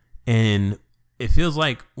 And it feels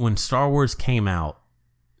like when Star Wars came out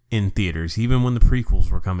in theaters, even when the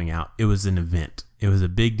prequels were coming out, it was an event. It was a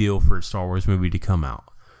big deal for a Star Wars movie to come out.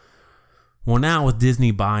 Well, now with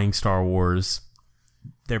Disney buying Star Wars,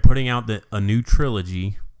 they're putting out a new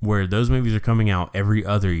trilogy where those movies are coming out every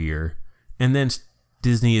other year. And then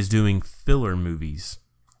Disney is doing filler movies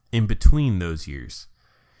in between those years.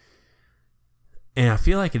 And I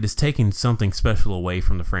feel like it is taking something special away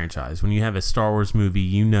from the franchise. When you have a Star Wars movie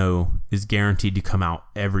you know is guaranteed to come out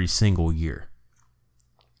every single year.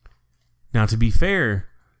 Now, to be fair,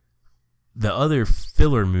 the other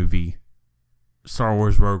filler movie, Star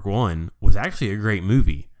Wars Rogue One, was actually a great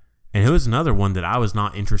movie. And it was another one that I was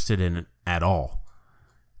not interested in at all.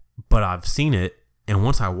 But I've seen it, and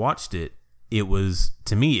once I watched it, it was,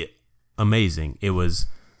 to me, amazing. It was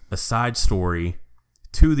a side story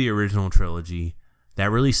to the original trilogy that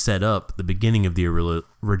really set up the beginning of the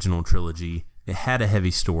original trilogy. It had a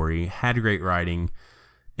heavy story, had great writing,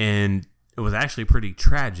 and it was actually pretty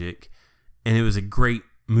tragic, and it was a great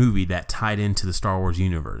movie that tied into the Star Wars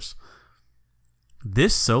universe.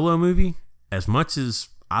 This Solo movie, as much as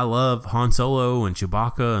I love Han Solo and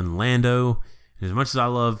Chewbacca and Lando, and as much as I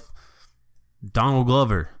love Donald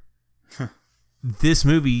Glover, this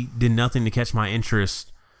movie did nothing to catch my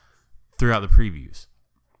interest throughout the previews.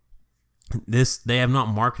 They have not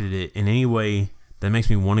marketed it in any way that makes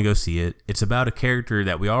me want to go see it. It's about a character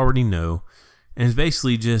that we already know, and it's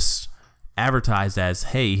basically just advertised as,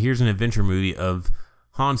 hey, here's an adventure movie of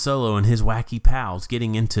Han Solo and his wacky pals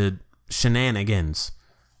getting into shenanigans.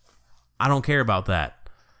 I don't care about that.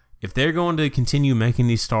 If they're going to continue making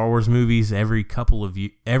these Star Wars movies every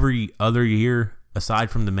other year,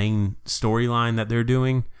 aside from the main storyline that they're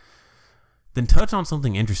doing, then touch on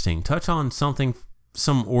something interesting. Touch on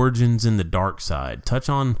some origins in the dark side.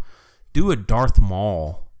 Do a Darth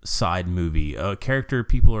Maul side movie, a character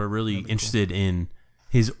people are really interested in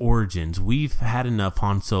his origins. We've had enough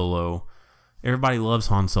Han Solo. Everybody loves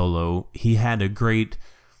Han Solo. He had a great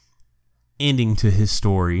ending to his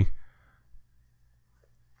story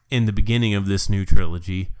in the beginning of this new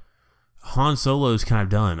trilogy. Han Solo's kind of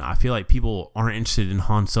done. I feel like people aren't interested in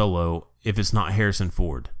Han Solo if it's not Harrison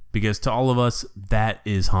Ford, because to all of us, that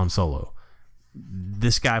is Han Solo.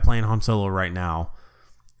 This guy playing Han Solo right now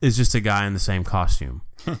is just a guy in the same costume.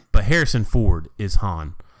 But Harrison Ford is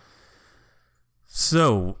Han.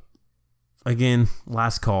 So, again,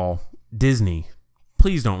 last call. Disney,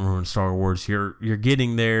 please don't ruin Star Wars. You're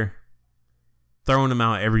getting there, throwing them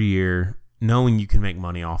out every year, knowing you can make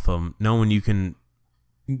money off them, knowing you can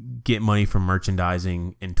get money from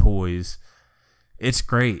merchandising and toys. It's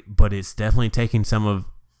great, but it's definitely taking some of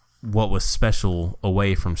what was special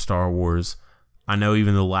away from Star Wars. I know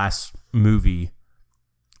even the last movie,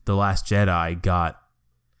 The Last Jedi, got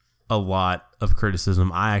a lot of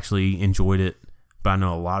criticism. I actually enjoyed it, but I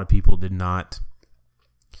know a lot of people did not.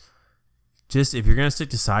 Just, if you're going to stick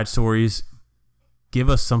to side stories, give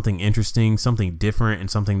us something interesting, something different,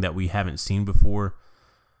 and something that we haven't seen before.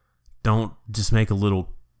 Don't just make a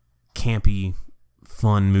little campy,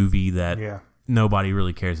 fun movie that nobody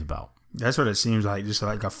really cares about. That's what it seems like, just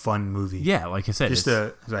like a fun movie. Yeah, like I said. It's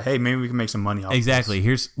like, hey, maybe we can make some money off exactly.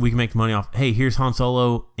 this. We can make money off, hey, here's Han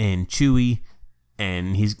Solo and Chewie,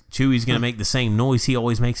 and Chewie's going to make the same noise he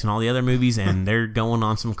always makes in all the other movies, and they're going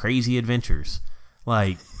on some crazy adventures.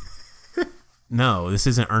 Like, no, this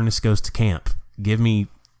isn't Ernest Goes to Camp. Give me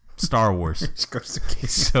Star Wars. Ernest Goes to Camp.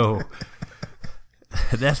 So,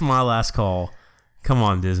 that's my last call. Come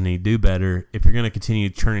on, Disney, do better. If you're going to continue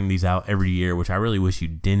churning these out every year, which I really wish you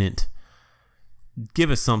didn't,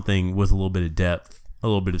 give us something with a little bit of depth, a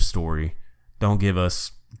little bit of story. Don't give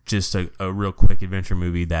us just a real quick adventure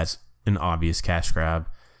movie that's an obvious cash grab.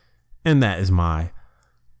 And that is my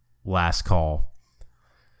last call.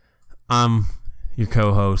 I'm your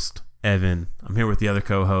co-host, Evan. I'm here with the other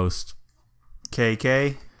co-host,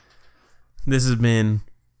 KK. This has been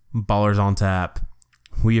Ballers on Tap.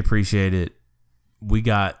 We appreciate it. We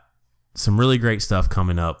got some really great stuff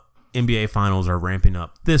coming up. NBA Finals are ramping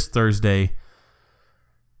up this Thursday.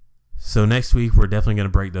 So next week, we're definitely going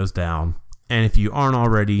to break those down. And if you aren't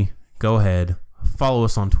already, go ahead, follow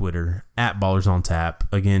us on Twitter,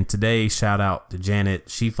 @BallersOnTap. Again, today, shout out to Janet.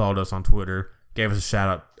 She followed us on Twitter, gave us a shout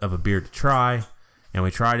out of a beer to try, and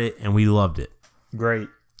we tried it, and we loved it. Great.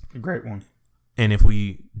 A great one. And if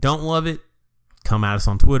we don't love it, come at us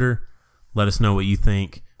on Twitter. Let us know what you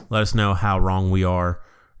think. Let us know how wrong we are,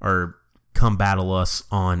 or come battle us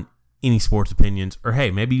on any sports opinions. Or, hey,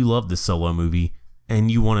 maybe you love this Solo movie and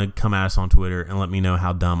you want to come at us on Twitter and let me know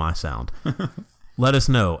how dumb I sound. Let us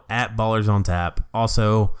know, @BallersOnTap.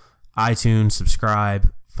 Also, iTunes,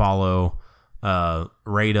 subscribe, follow,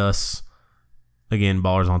 rate us. Again,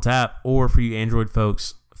 Ballers on Tap. Or for you Android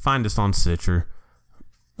folks, find us on Stitcher.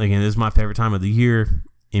 Again, this is my favorite time of the year,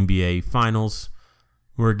 NBA Finals.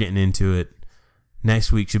 We're getting into it.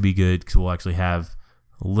 Next week should be good because we'll actually have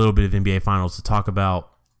a little bit of NBA Finals to talk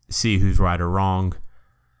about, see who's right or wrong.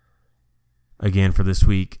 Again, for this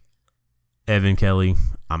week, Evan, Kelly,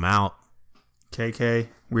 I'm out. KK,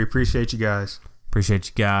 we appreciate you guys. Appreciate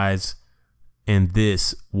you guys. And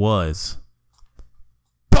this was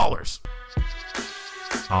Ballers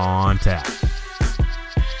on Tap.